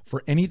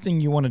for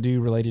anything you want to do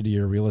related to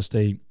your real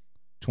estate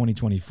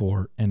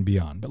 2024 and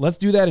beyond. But let's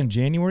do that in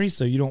January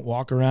so you don't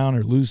walk around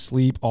or lose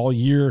sleep all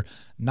year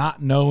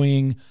not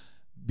knowing,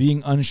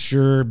 being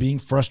unsure, being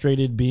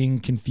frustrated,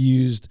 being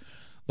confused.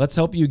 Let's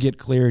help you get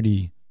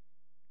clarity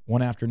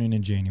one afternoon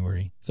in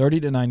January, 30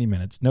 to 90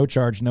 minutes, no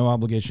charge, no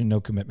obligation, no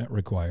commitment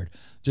required.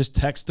 Just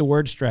text the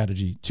word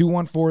strategy,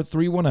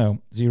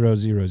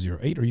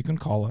 214-310-0008, or you can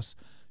call us,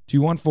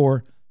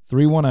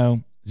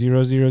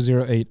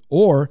 214-310-0008,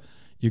 or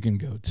you can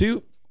go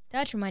to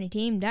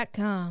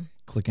ToddTremontiTeam.com.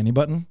 click any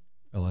button,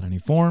 fill out any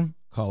form,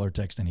 call or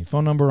text any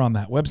phone number on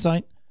that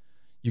website.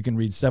 You can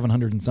read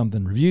 700 and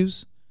something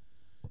reviews.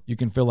 You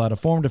can fill out a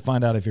form to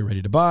find out if you're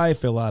ready to buy,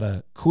 fill out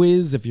a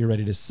quiz if you're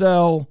ready to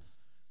sell.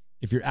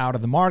 If you're out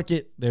of the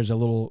market, there's a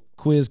little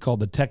quiz called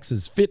the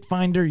Texas Fit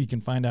Finder. You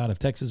can find out if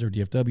Texas or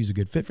DFW is a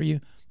good fit for you.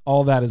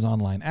 All that is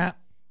online at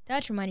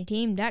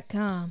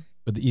ToddTremontiTeam.com.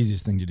 But the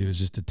easiest thing to do is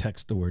just to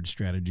text the word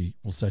strategy.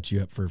 We'll set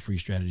you up for a free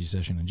strategy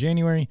session in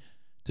January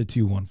to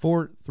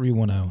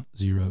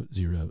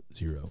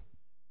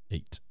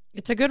 214-310-0008.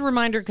 It's a good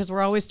reminder because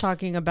we're always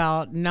talking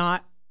about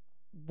not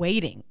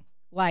waiting.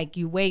 Like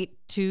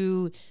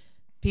people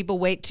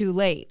wait too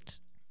late.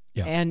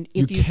 Yeah. And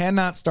if you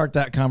cannot start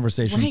that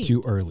conversation Right.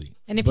 too early.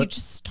 And if you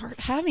just start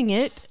having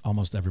it.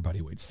 Almost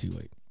everybody waits too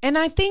late. And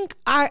I think,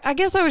 I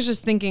guess I was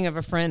just thinking of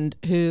a friend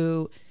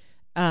who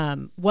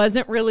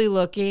wasn't really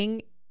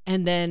looking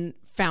and then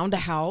found a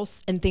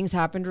house and things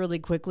happened really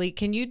quickly.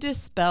 Can you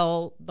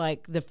dispel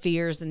like the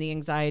fears and the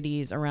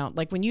anxieties around,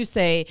 like when you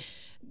say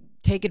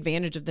take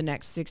advantage of the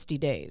next 60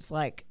 days,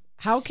 like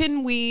how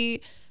can we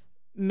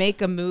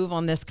make a move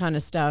on this kind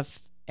of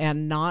stuff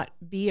and not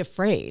be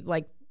afraid?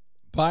 Like,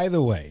 by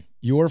the way,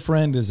 your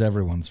friend is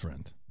everyone's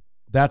friend.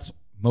 That's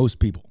most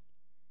people.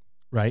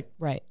 right?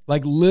 Right.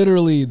 Like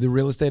literally the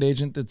real estate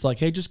agent that's like,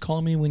 hey, just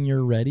call me when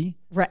you're ready.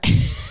 Right.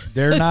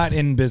 They're not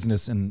in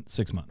business in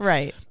 6 months.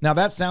 Right. Now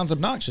that sounds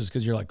obnoxious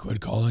because you're like, quit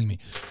calling me.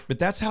 But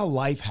that's how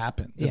life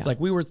happens. It's Yeah. like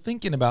we were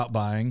thinking about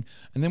buying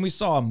and then we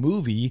saw a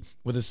movie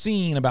with a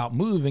scene about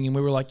moving and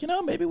we were like,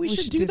 maybe we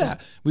should do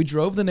that. We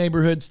drove the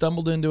neighborhood,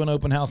 stumbled into an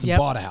open house and Yep.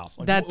 bought a house.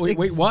 Like,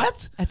 wait,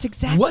 what? That's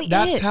exactly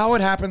That's it. how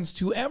it happens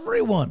to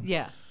everyone.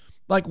 Yeah.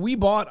 Like we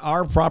bought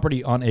our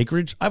property on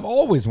acreage. I've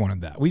always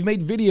wanted that. We've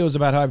made videos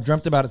about how I've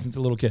dreamt about it since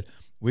a little kid.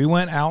 We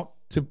went out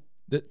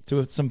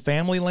to some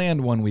family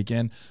land one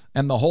weekend,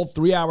 and the whole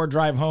 3-hour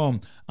drive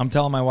home, I'm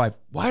telling my wife,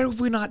 why have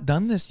we not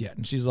done this yet?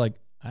 And she's like,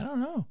 I don't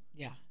know.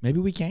 Yeah. Maybe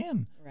we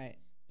can. Right.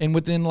 And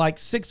within like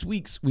 6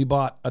 weeks, we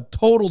bought a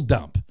total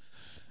dump.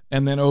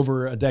 And then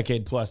over a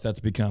decade plus, that's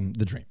become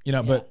the dream.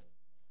 But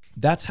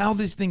that's how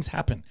these things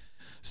happen.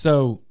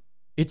 So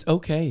it's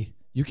okay.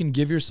 You can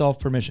give yourself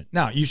permission.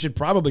 Now, you should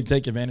probably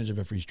take advantage of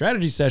a free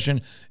strategy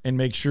session and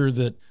make sure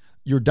that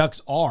your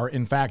ducks are,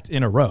 in fact,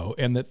 in a row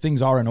and that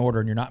things are in order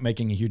and you're not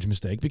making a huge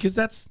mistake, because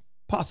that's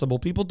possible.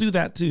 People do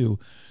that too.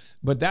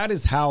 But that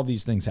is how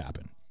these things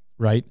happen,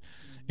 right?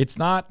 It's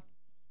not,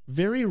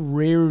 very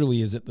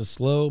rarely is it the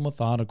slow,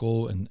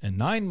 methodical, and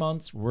 9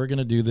 months, we're going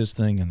to do this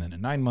thing, and then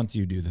in 9 months,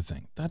 you do the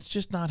thing. That's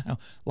just not how,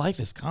 life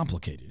is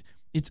complicated.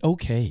 It's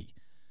okay.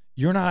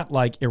 You're not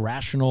like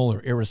irrational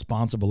or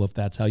irresponsible if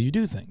that's how you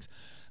do things.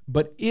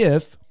 But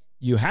if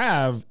you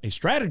have a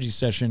strategy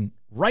session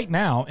right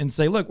now and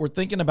say, look, we're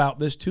thinking about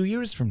this 2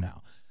 years from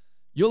now,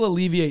 you'll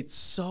alleviate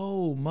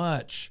so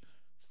much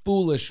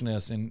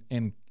foolishness and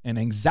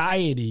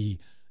anxiety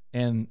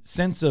and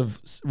sense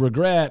of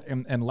regret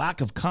and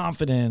lack of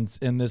confidence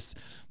and this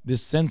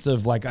sense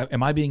of like,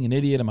 am I being an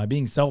idiot? Am I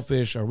being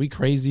selfish? Are we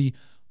crazy?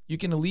 You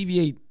can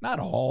alleviate not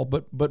all,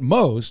 but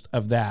most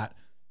of that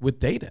with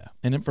data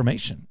and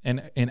information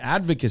and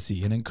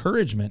advocacy and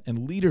encouragement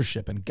and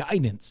leadership and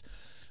guidance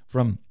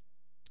from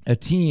a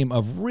team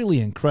of really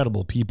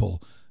incredible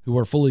people who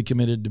are fully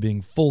committed to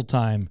being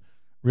full-time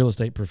real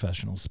estate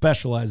professionals,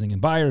 specializing in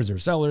buyers or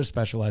sellers,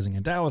 specializing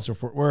in Dallas or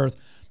Fort Worth,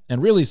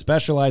 and really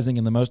specializing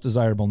in the most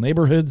desirable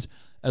neighborhoods,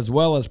 as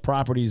well as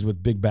properties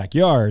with big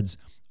backyards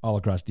all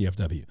across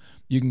DFW.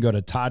 You can go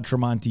to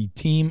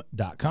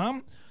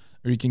toddtremonteteam.com,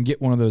 or you can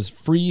get one of those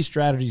free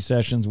strategy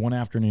sessions one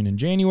afternoon in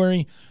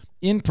January,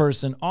 in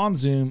person, on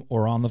Zoom,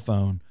 or on the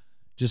phone.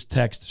 Just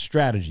text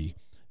strategy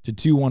to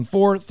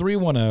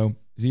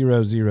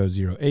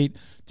 214-310-0008,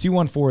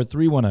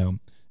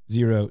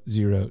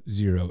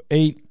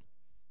 214-310-0008.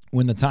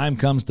 When the time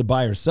comes to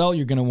buy or sell,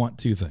 you're going to want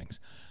two things.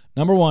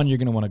 Number one, you're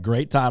going to want a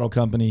great title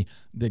company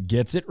that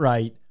gets it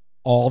right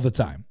all the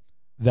time.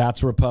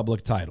 That's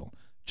Republic Title.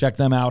 Check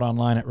them out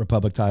online at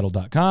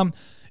republictitle.com.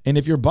 And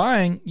if you're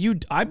buying,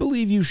 I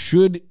believe you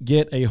should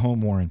get a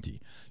home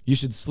warranty. You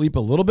should sleep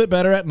a little bit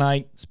better at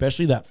night,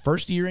 especially that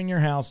first year in your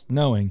house,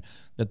 knowing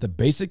that the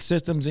basic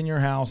systems in your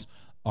house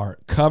are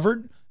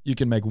covered. You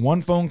can make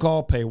one phone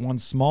call, pay one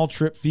small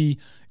trip fee,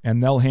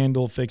 and they'll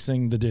handle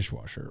fixing the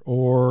dishwasher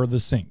or the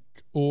sink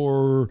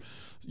or,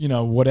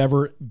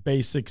 whatever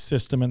basic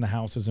system in the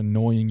house is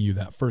annoying you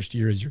that first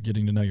year as you're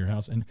getting to know your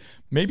house and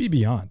maybe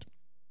beyond.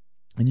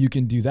 And you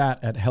can do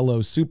that at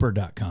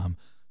hellosuper.com,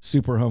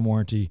 Super Home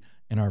Warranty,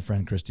 and our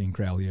friend Christine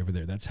Crowley over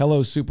there. That's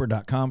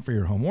hellosuper.com for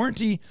your home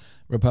warranty,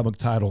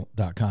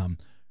 republictitle.com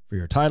for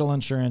your title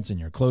insurance and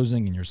your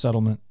closing and your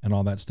settlement and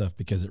all that stuff,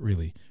 because it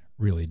really,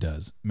 really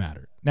does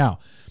matter. Now,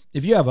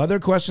 if you have other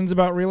questions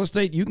about real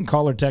estate, you can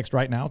call or text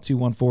right now,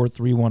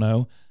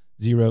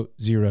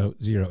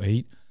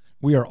 214-310-0008.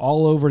 We are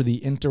all over the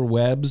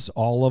interwebs,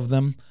 all of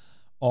them,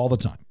 all the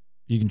time.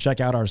 You can check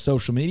out our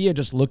social media.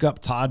 Just look up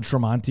Todd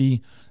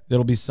Tremonte.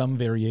 There'll be some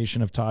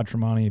variation of Todd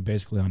Tremonte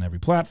basically on every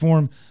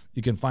platform.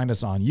 You can find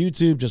us on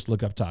YouTube. Just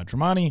look up Todd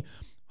Tremonte.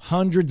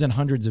 Hundreds and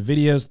hundreds of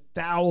videos,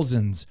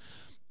 thousands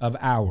of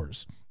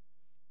hours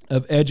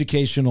of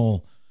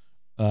educational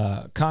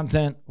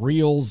content,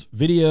 reels,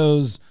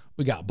 videos.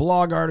 We got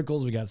blog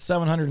articles. We got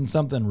 700 and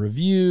something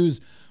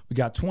reviews. We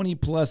got 20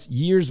 plus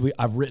years.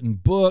 I've written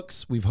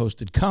books. We've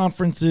hosted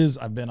conferences.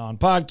 I've been on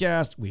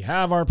podcasts. We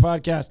have our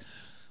podcast.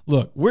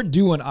 Look, we're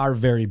doing our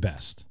very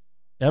best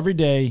every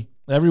day,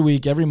 every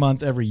week, every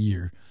month, every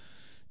year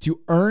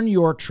to earn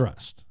your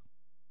trust.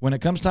 When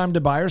it comes time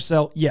to buy or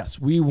sell, yes,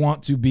 we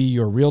want to be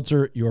your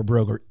realtor, your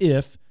broker,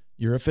 if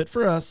you're a fit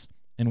for us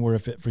and we're a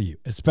fit for you,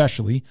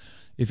 especially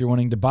if you're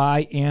wanting to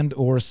buy and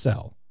or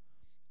sell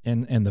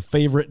in the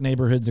favorite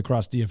neighborhoods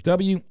across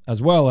DFW,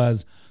 as well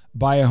as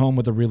buy a home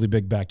with a really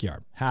big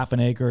backyard, half an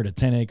acre to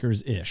 10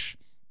 acres-ish.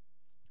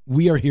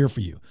 We are here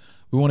for you.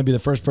 We want to be the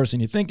first person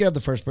you think of,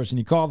 the first person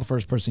you call, the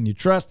first person you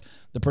trust,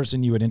 the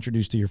person you would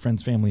introduce to your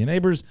friends, family, and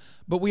neighbors.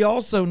 But we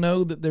also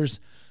know that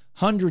there's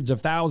hundreds of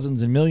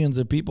thousands and millions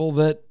of people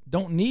that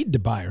don't need to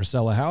buy or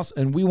sell a house,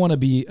 and we want to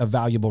be a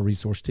valuable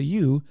resource to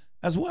you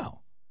as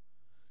well.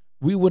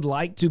 We would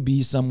like to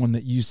be someone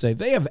that you say,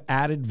 they have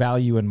added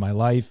value in my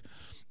life,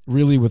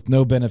 really with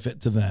no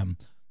benefit to them.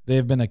 They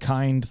have been a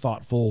kind,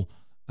 thoughtful,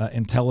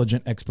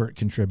 intelligent, expert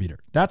contributor.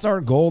 That's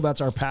our goal.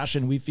 That's our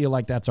passion. We feel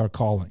like that's our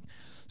calling.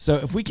 So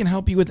if we can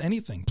help you with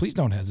anything, please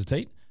don't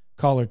hesitate.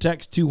 Call or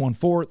text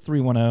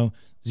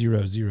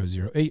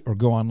 214-310-0008 or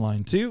go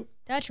online too.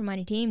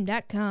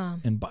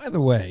 TouchYourMoneyTeam.com. And by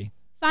the way,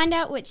 Find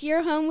out what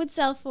your home would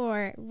sell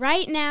for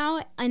right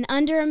now in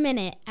under a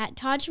minute at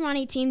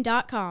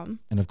TouchYourMoneyTeam.com.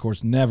 and of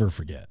course, never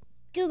forget.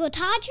 Google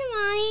Todd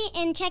Tremonti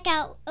and check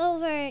out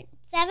over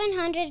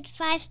 700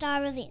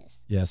 5-star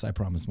reviews. Yes, I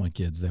promised my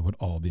kids they would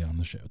all be on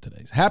the show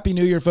today. Happy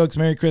New Year, folks.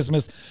 Merry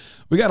Christmas.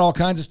 We got all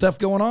kinds of stuff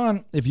going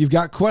on. If you've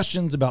got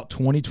questions about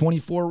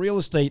 2024 real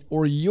estate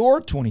or your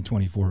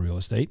 2024 real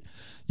estate,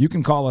 you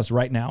can call us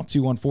right now,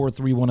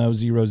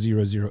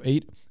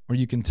 214-310-0008, or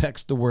you can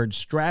text the word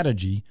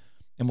strategy,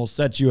 and we'll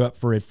set you up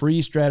for a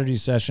free strategy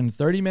session,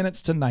 30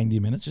 minutes to 90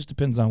 minutes. Just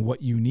depends on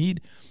what you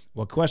need,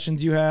 what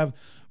questions you have,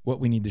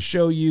 what we need to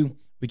show you.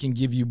 We can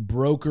give you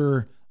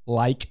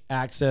broker-like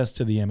access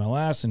to the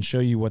MLS and show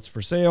you what's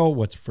for sale,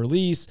 what's for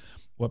lease,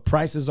 what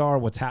prices are,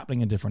 what's happening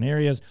in different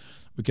areas.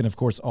 We can, of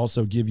course,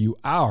 also give you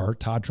our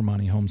Todd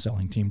Tremonti Home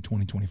Selling Team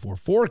 2024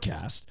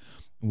 forecast,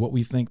 what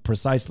we think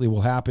precisely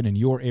will happen in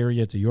your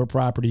area to your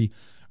property,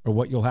 or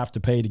what you'll have to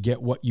pay to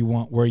get what you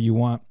want where you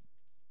want,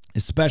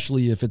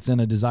 especially if it's in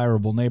a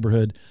desirable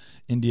neighborhood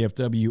in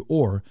DFW,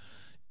 or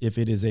if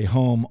it is a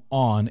home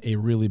on a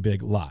really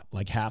big lot,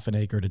 like half an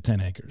acre to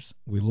 10 acres.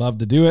 We love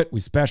to do it.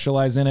 We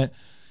specialize in it.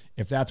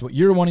 If that's what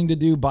you're wanting to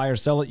do, buy or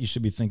sell it, you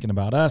should be thinking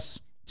about us.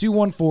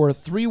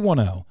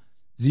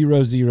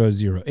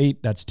 214-310-0008.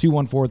 That's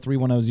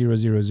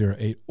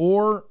 214-310-0008.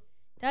 Or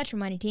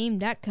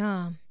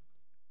TouchYourMoneyTeam.com.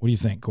 what do you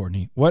think,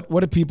 Courtney? What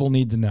do people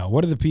need to know?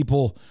 What do the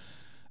people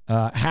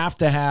have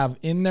to have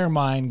in their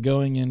mind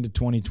going into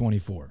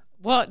 2024?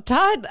 Well,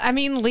 Todd, I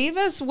mean, leave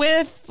us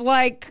with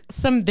like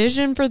some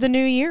vision for the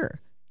new year.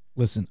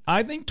 Listen,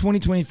 I think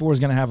 2024 is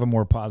going to have a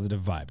more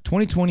positive vibe.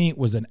 2020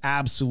 was an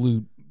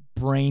absolute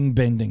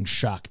brain-bending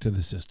shock to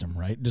the system,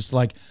 right? Just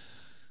like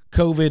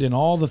COVID and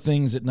all the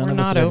things that none of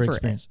us have ever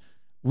experienced.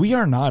 We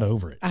are not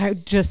over it. I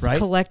just right?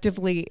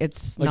 collectively,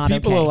 it's like not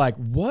people okay. are like,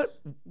 what?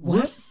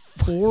 We're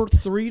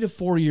 3 to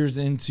 4 years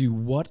into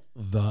what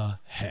the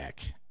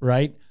heck,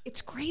 right?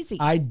 It's crazy.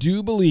 I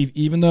do believe,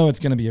 even though it's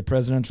going to be a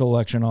presidential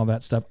election, all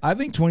that stuff, I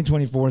think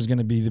 2024 is going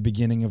to be the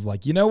beginning of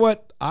like, you know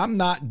what? I'm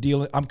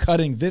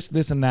cutting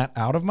this, and that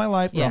out of my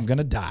life, or I'm going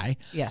to die.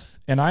 Yes.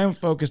 And I am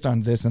focused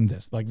on this and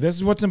this. Like, this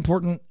is what's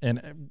important,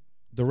 and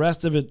the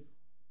rest of it,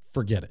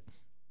 forget it.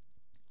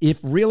 If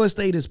real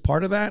estate is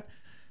part of that,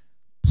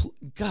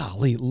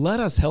 golly, let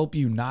us help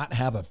you not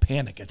have a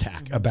panic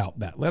attack about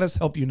that. Let us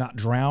help you not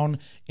drown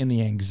in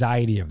the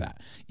anxiety of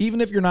that. Even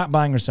if you're not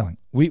buying or selling,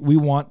 we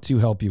want to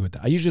help you with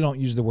that. I usually don't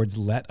use the words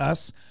 "let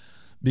us"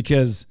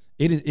 because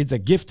it's a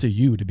gift to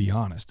you, to be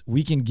honest.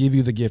 We can give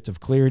you the gift of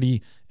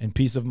clarity and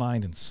peace of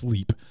mind and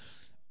sleep,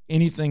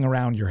 anything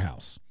around your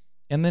house.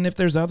 And then if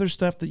there's other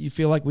stuff that you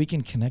feel like we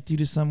can connect you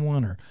to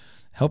someone or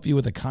help you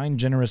with a kind,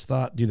 generous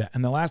thought, do that.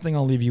 And the last thing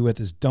I'll leave you with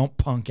is don't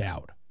punk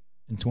out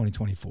in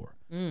 2024.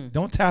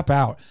 Don't tap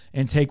out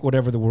and take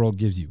whatever the world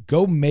gives you.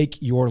 Go make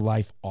your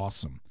life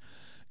awesome.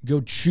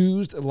 Go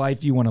choose the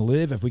life you want to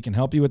live. If we can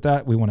help you with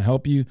that, we want to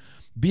help you.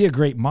 Be a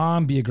great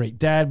mom, be a great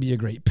dad, be a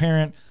great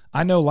parent.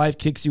 I know life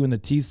kicks you in the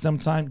teeth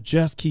sometimes.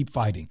 Just keep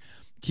fighting.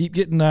 Keep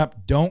getting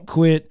up. Don't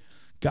quit.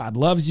 God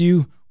loves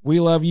you. We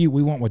love you.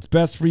 We want what's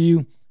best for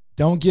you.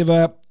 Don't give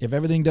up. If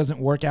everything doesn't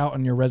work out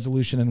on your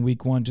resolution in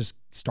week 1, just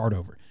start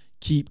over.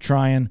 Keep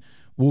trying.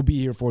 We'll be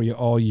here for you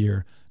all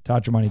year.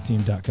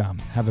 TouchYourMoneyTeam.com.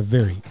 Have a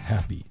very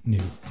happy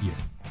new year.